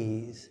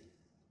sees.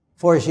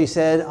 For she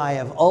said, I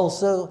have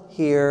also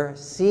here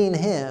seen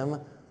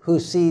him who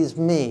sees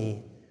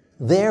me.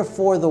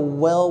 Therefore the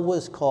well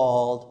was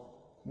called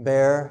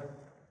Ber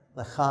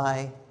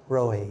Lachai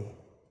Roi.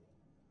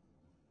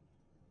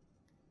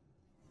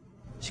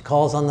 She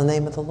calls on the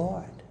name of the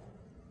Lord.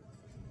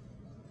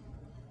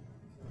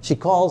 She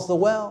calls the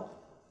well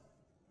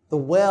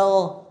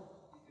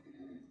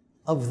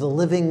of the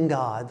living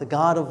God, the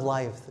God of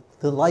life,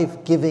 the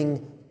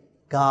life-giving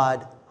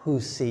God who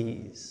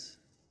sees.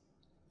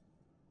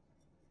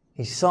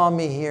 He saw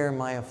me here in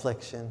my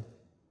affliction.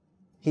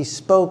 He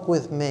spoke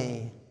with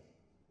me.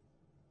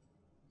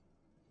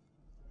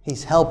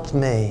 He's helped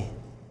me.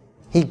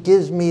 He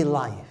gives me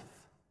life.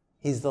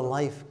 He's the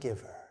life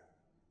giver.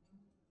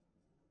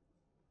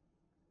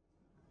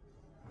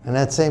 And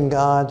that same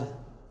God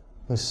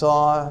who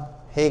saw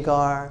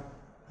Hagar,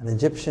 an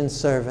Egyptian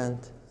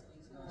servant,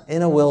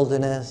 in a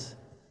wilderness,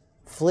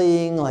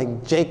 fleeing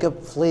like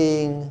Jacob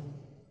fleeing,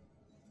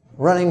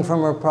 running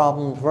from her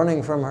problems,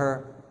 running from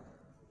her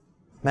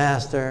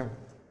master,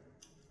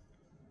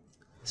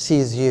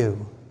 sees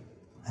you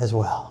as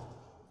well.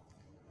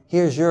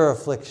 Hears your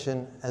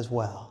affliction as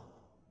well.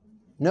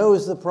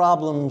 Knows the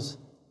problems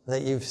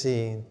that you've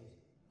seen.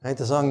 Right?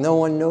 The song, no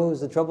one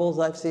knows the troubles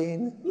I've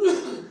seen.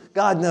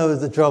 God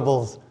knows the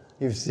troubles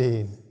you've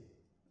seen.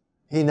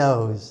 He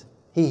knows.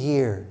 He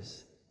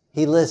hears.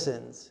 He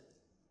listens.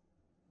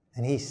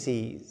 And He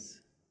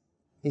sees.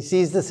 He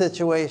sees the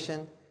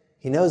situation.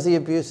 He knows the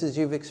abuses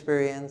you've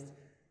experienced.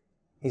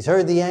 He's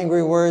heard the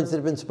angry words that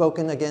have been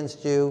spoken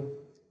against you.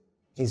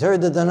 He's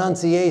heard the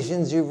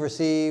denunciations you've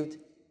received.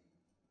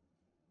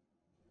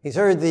 He's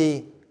heard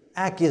the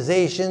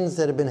accusations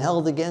that have been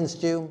held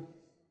against you.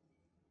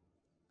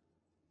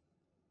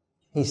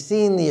 He's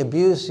seen the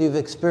abuse you've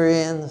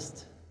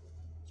experienced.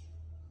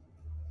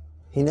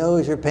 He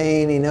knows your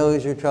pain. He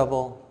knows your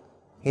trouble.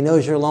 He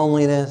knows your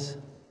loneliness.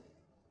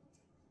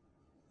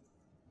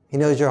 He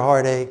knows your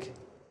heartache.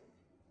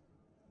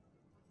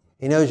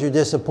 He knows your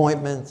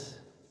disappointments.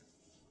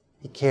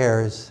 He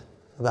cares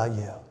about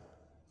you.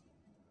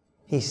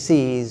 He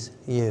sees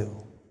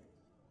you.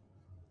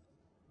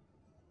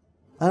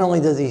 Not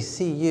only does He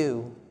see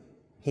you,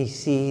 He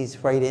sees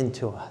right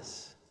into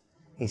us.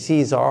 He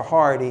sees our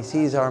heart. He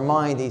sees our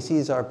mind. He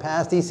sees our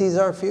past. He sees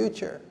our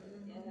future.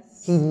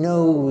 Yes. He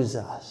knows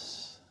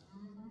us.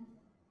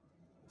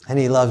 And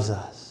He loves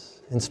us.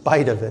 in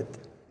spite of it.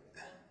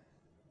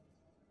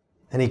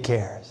 And he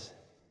cares.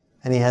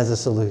 And he has a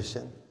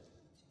solution.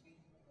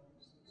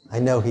 I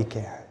know he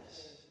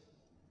cares.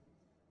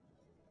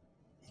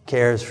 He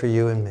cares for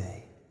you and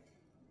me.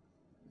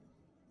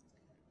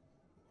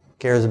 He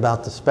cares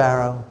about the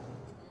sparrow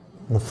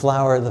and the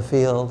flower of the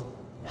field.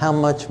 How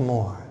much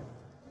more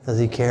does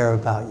he care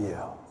about you?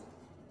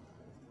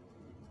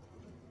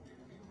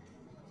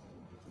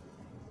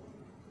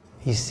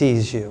 He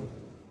sees you.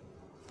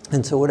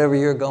 And so whatever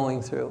you're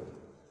going through,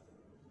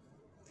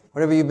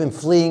 whatever you've been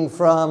fleeing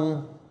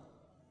from,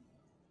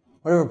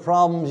 whatever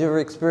problems you've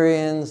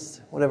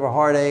experienced, whatever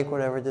heartache,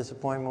 whatever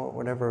disappointment,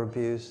 whatever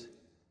abuse,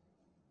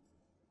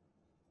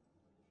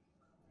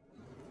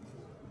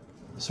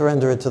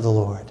 surrender it to the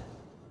Lord.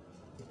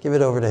 Give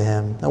it over to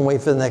him. Don't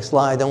wait for the next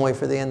slide. Don't wait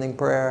for the ending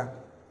prayer.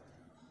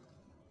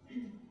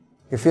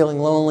 You're feeling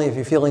lonely, if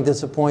you're feeling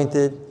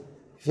disappointed,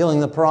 feeling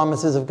the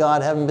promises of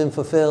God haven't been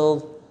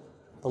fulfilled,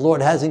 the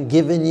Lord hasn't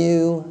given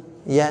you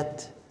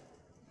yet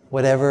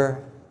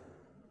whatever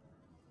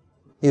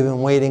you've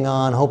been waiting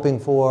on, hoping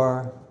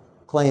for,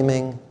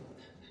 claiming.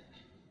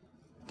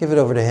 Give it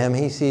over to him.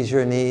 He sees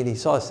your need. He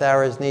saw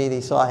Sarah's need.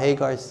 He saw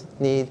Hagar's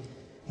need.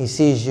 He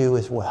sees you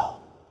as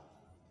well.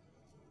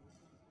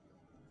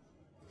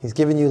 He's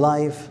given you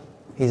life.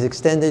 He's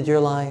extended your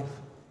life.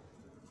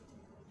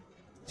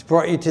 He's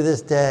brought you to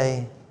this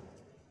day.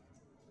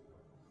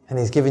 And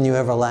he's given you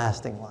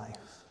everlasting life.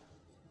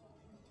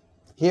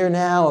 Here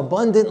now,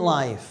 abundant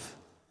life.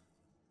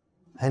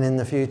 And in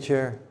the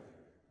future,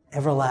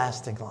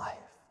 everlasting life.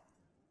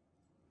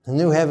 The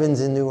new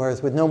heavens and new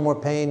earth with no more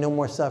pain, no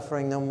more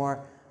suffering, no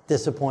more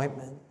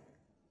disappointment.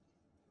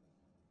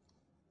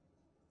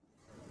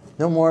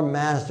 No more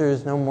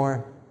masters, no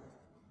more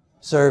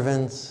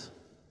servants.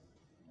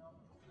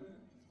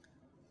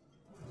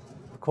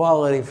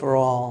 Equality for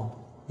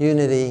all,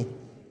 unity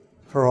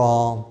for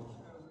all.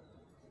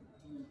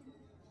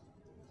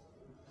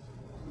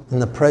 In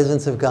the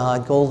presence of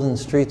God, golden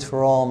streets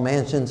for all,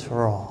 mansions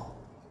for all.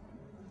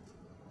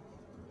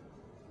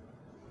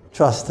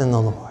 Trust in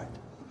the Lord.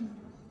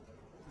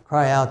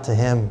 Cry out to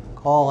him.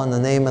 Call on the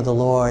name of the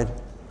Lord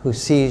who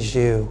sees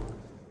you.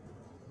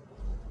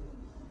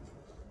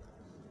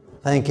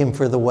 Thank him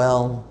for the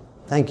well.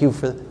 Thank him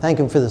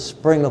for the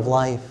spring of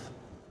life.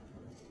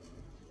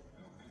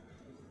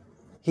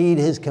 Heed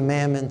his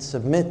commandments.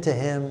 Submit to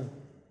him.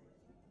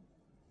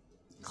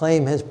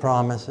 Claim his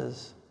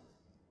promises.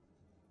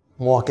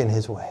 Walk in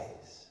his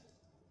ways.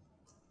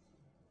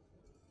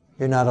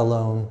 You're not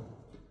alone.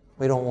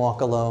 We don't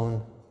walk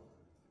alone.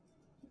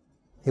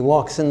 He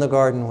walks in the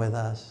garden with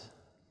us.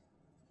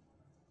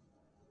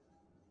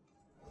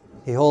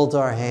 He holds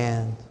our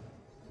hand.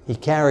 He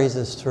carries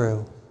us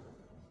through.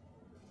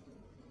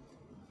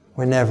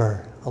 We're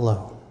never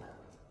alone.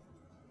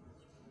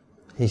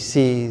 He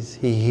sees,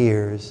 he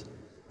hears,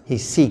 he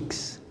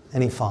seeks,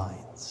 and he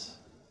finds.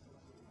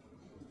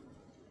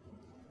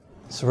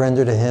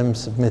 Surrender to him,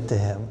 submit to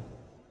him.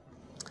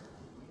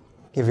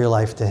 Give your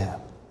life to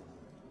him.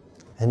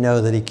 And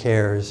know that he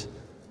cares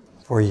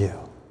for you.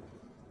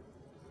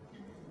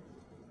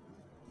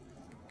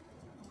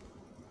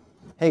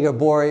 Hagar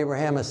bore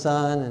Abraham a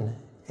son, and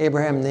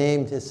Abraham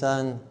named his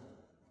son.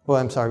 Well,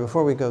 I'm sorry,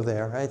 before we go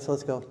there, right? So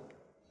let's go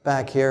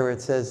back here where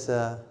it says,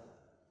 so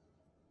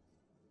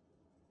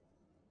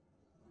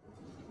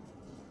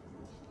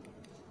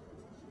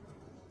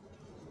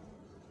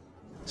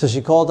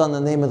she called on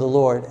the name of the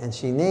Lord, and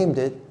she named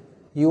it,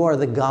 "You are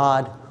the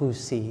God who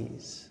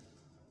sees."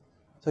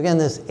 So again,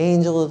 this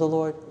angel of the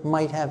Lord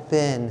might have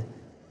been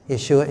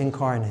Yeshua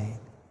incarnate.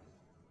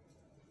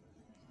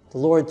 The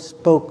Lord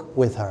spoke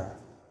with her.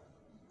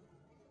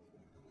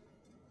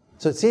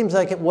 So it seems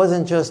like it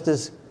wasn't just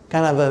this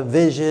kind of a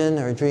vision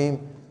or a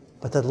dream,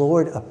 but the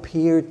Lord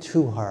appeared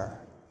to her.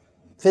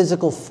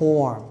 Physical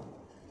form.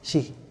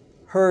 She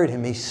heard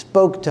him. He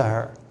spoke to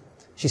her.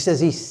 She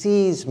says, he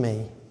sees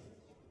me.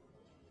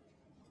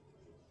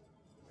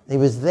 He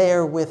was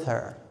there with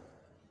her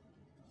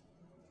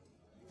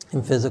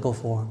in physical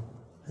form.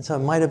 And so it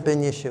might have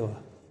been Yeshua.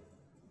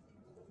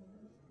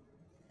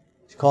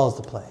 She calls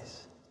the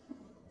place.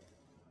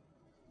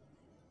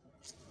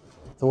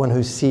 The one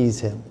who sees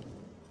him.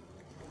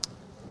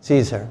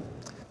 Sees her.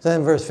 So then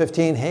in verse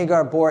 15,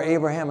 Hagar bore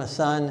Abraham a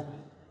son.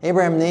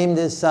 Abraham named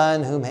his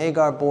son, whom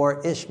Hagar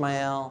bore,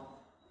 Ismael.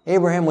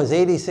 Abraham was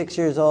 86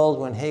 years old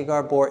when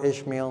Hagar bore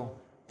Ishmael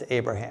to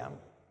Abraham.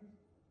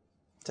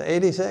 So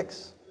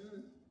 86?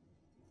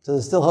 So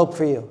there's still hope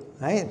for you,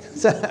 right?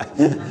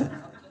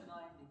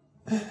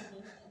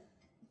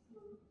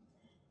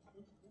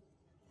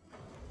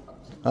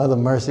 Oh, the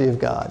mercy of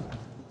God.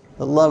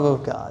 The love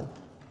of God.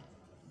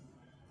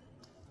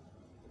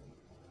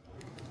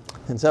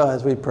 And so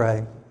as we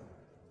pray,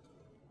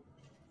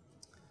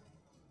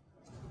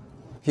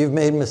 if you've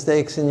made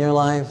mistakes in your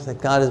life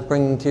that God is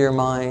bringing to your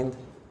mind,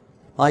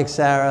 like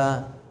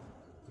Sarah,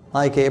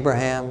 like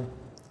Abraham,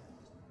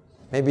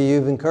 maybe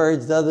you've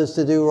encouraged others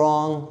to do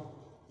wrong.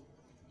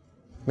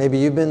 Maybe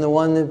you've been the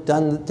one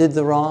that did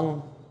the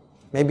wrong.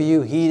 Maybe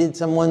you heeded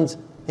someone's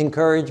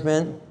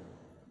encouragement.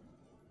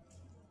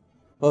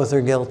 Both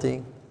are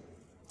guilty.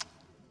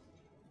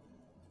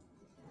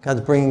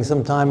 God's bringing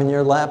some time in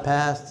your lap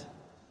past.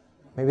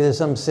 Maybe there's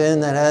some sin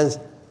that has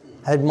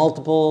had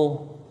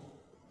multiple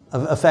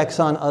effects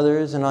on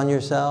others and on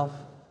yourself.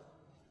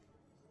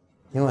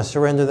 You want to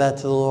surrender that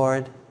to the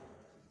Lord.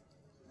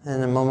 And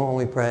in a moment when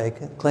we pray,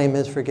 claim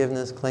His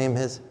forgiveness, claim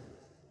His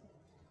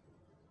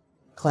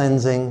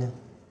cleansing,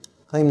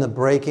 claim the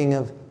breaking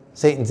of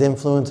Satan's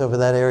influence over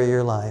that area of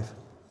your life.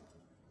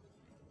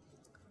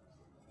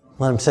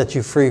 Let Him set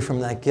you free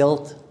from that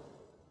guilt.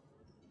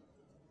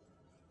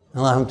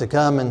 Allow Him to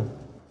come and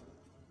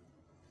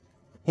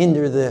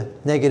hinder the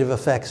negative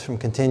effects from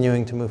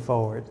continuing to move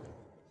forward.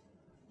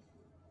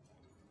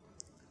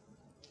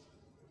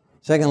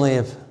 Secondly,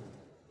 if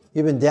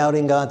you've been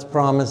doubting God's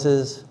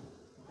promises,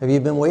 maybe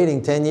you've been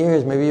waiting 10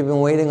 years, maybe you've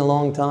been waiting a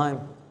long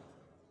time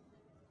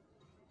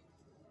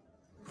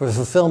for the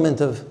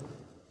fulfillment of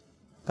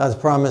God's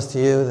promise to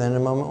you, then in a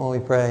moment when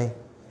we pray,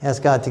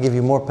 ask God to give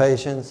you more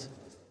patience,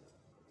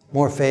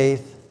 more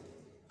faith,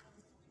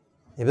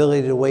 the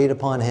ability to wait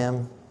upon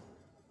Him.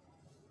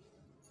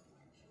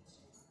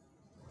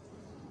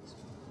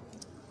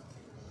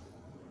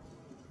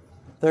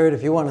 Third,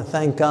 if you want to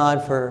thank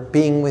God for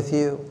being with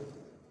you,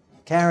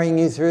 carrying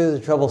you through the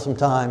troublesome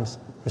times,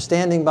 for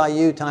standing by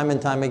you time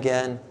and time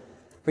again,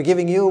 for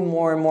giving you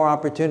more and more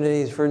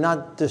opportunities, for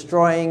not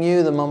destroying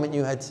you the moment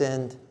you had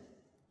sinned,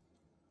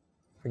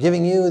 for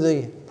giving you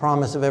the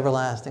promise of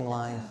everlasting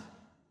life.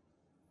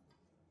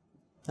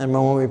 And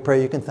when we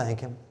pray, you can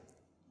thank Him.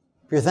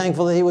 If you're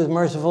thankful that He was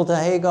merciful to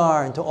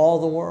Hagar and to all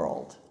the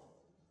world,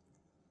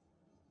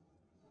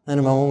 then in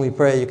a moment we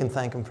pray, you can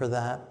thank Him for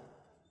that.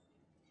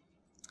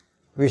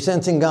 If you're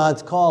sensing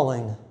God's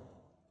calling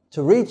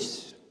to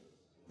reach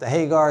the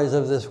Hagars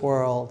of this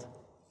world,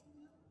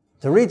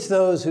 to reach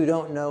those who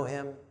don't know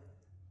Him,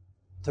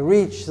 to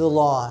reach the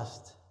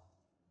lost,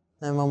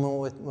 then in a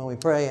moment when we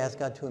pray, ask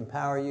God to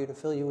empower you, to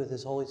fill you with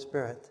His Holy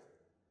Spirit.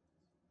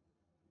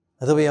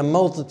 That there'll be a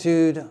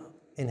multitude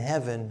in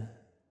heaven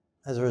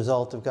as a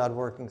result of God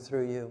working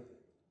through you.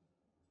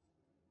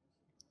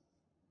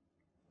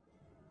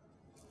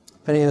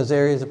 If any of those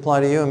areas apply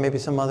to you, and maybe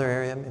some other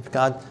area,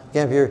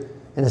 if you're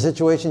in a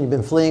situation, you've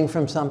been fleeing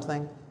from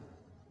something,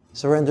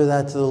 surrender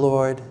that to the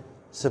Lord,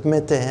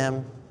 submit to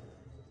Him,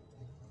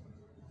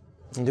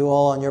 and do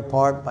all on your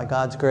part by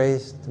God's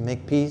grace to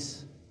make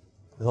peace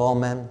with all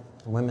men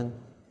and women.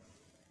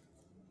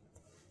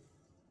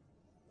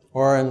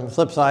 Or on the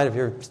flip side, if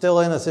you're still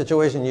in a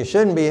situation you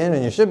shouldn't be in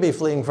and you should be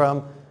fleeing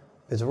from,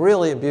 it's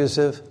really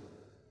abusive,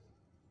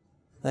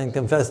 then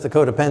confess the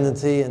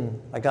codependency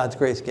and by God's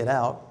grace get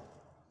out.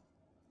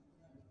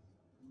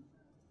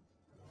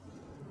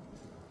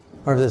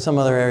 Or if there's some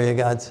other area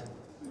God's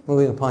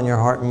moving upon your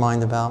heart and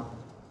mind about,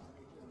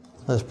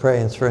 let's pray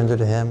and surrender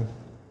to Him.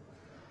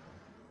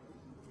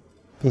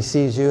 If He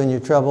sees you in your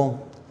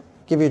trouble,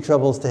 give your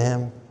troubles to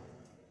Him.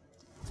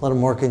 Let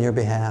Him work in your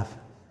behalf.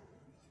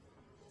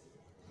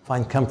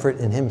 Find comfort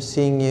in Him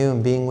seeing you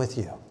and being with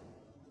you.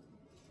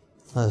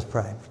 Let us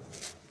pray.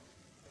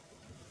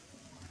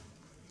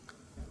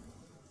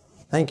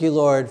 Thank you,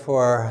 Lord,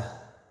 for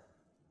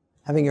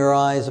having your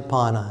eyes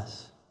upon us.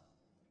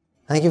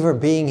 Thank you for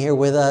being here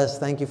with us.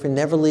 Thank you for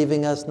never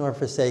leaving us nor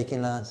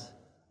forsaking us.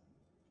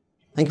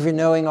 Thank you for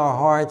knowing our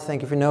hearts.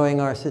 Thank you for knowing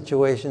our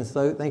situations.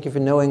 Thank you for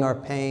knowing our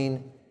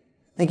pain.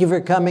 Thank you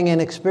for coming and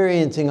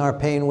experiencing our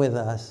pain with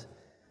us.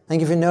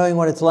 Thank you for knowing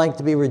what it's like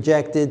to be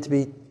rejected, to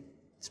be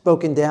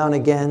spoken down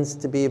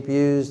against, to be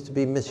abused, to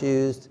be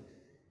misused,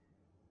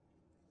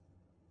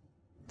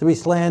 to be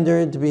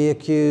slandered, to be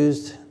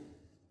accused.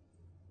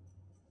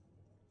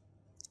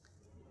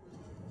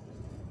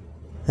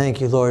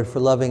 Thank you, Lord, for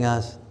loving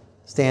us,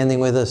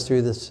 standing with us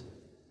through this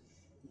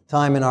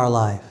time in our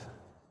life.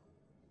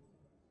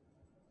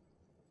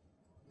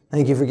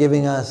 Thank you for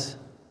giving us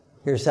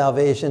your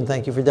salvation.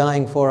 Thank you for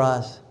dying for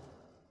us.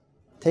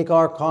 Take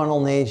our carnal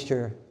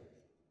nature.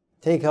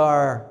 Take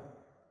our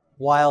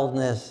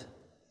wildness.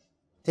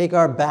 Take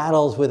our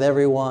battles with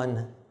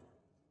everyone.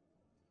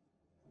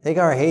 Take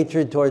our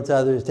hatred towards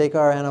others. Take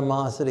our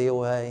animosity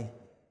away.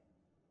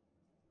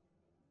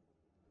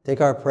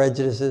 Take our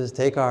prejudices.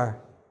 Take our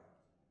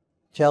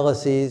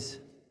jealousies.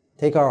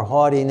 Take our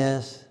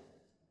haughtiness.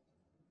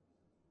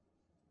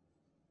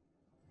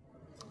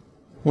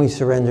 We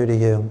surrender to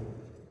you.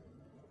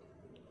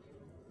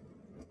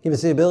 Give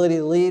us the ability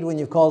to lead when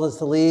you've called us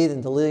to lead,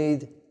 and to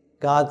lead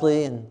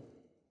godly and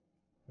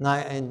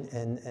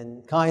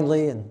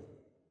kindly, and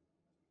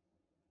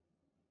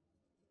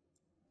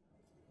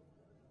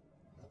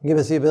give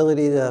us the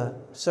ability to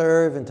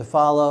serve and to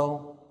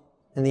follow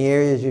in the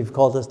areas you've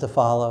called us to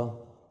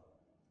follow.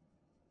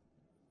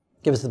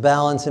 Give us the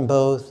balance in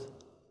both,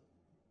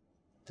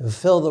 to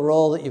fulfill the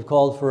role that you've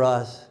called for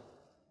us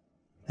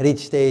at each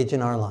stage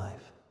in our life.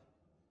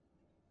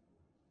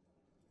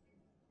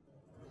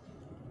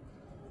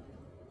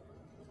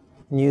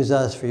 And use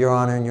us for your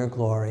honor and your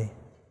glory.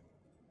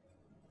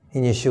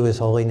 In Yeshua's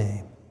holy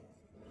name.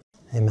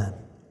 Amen.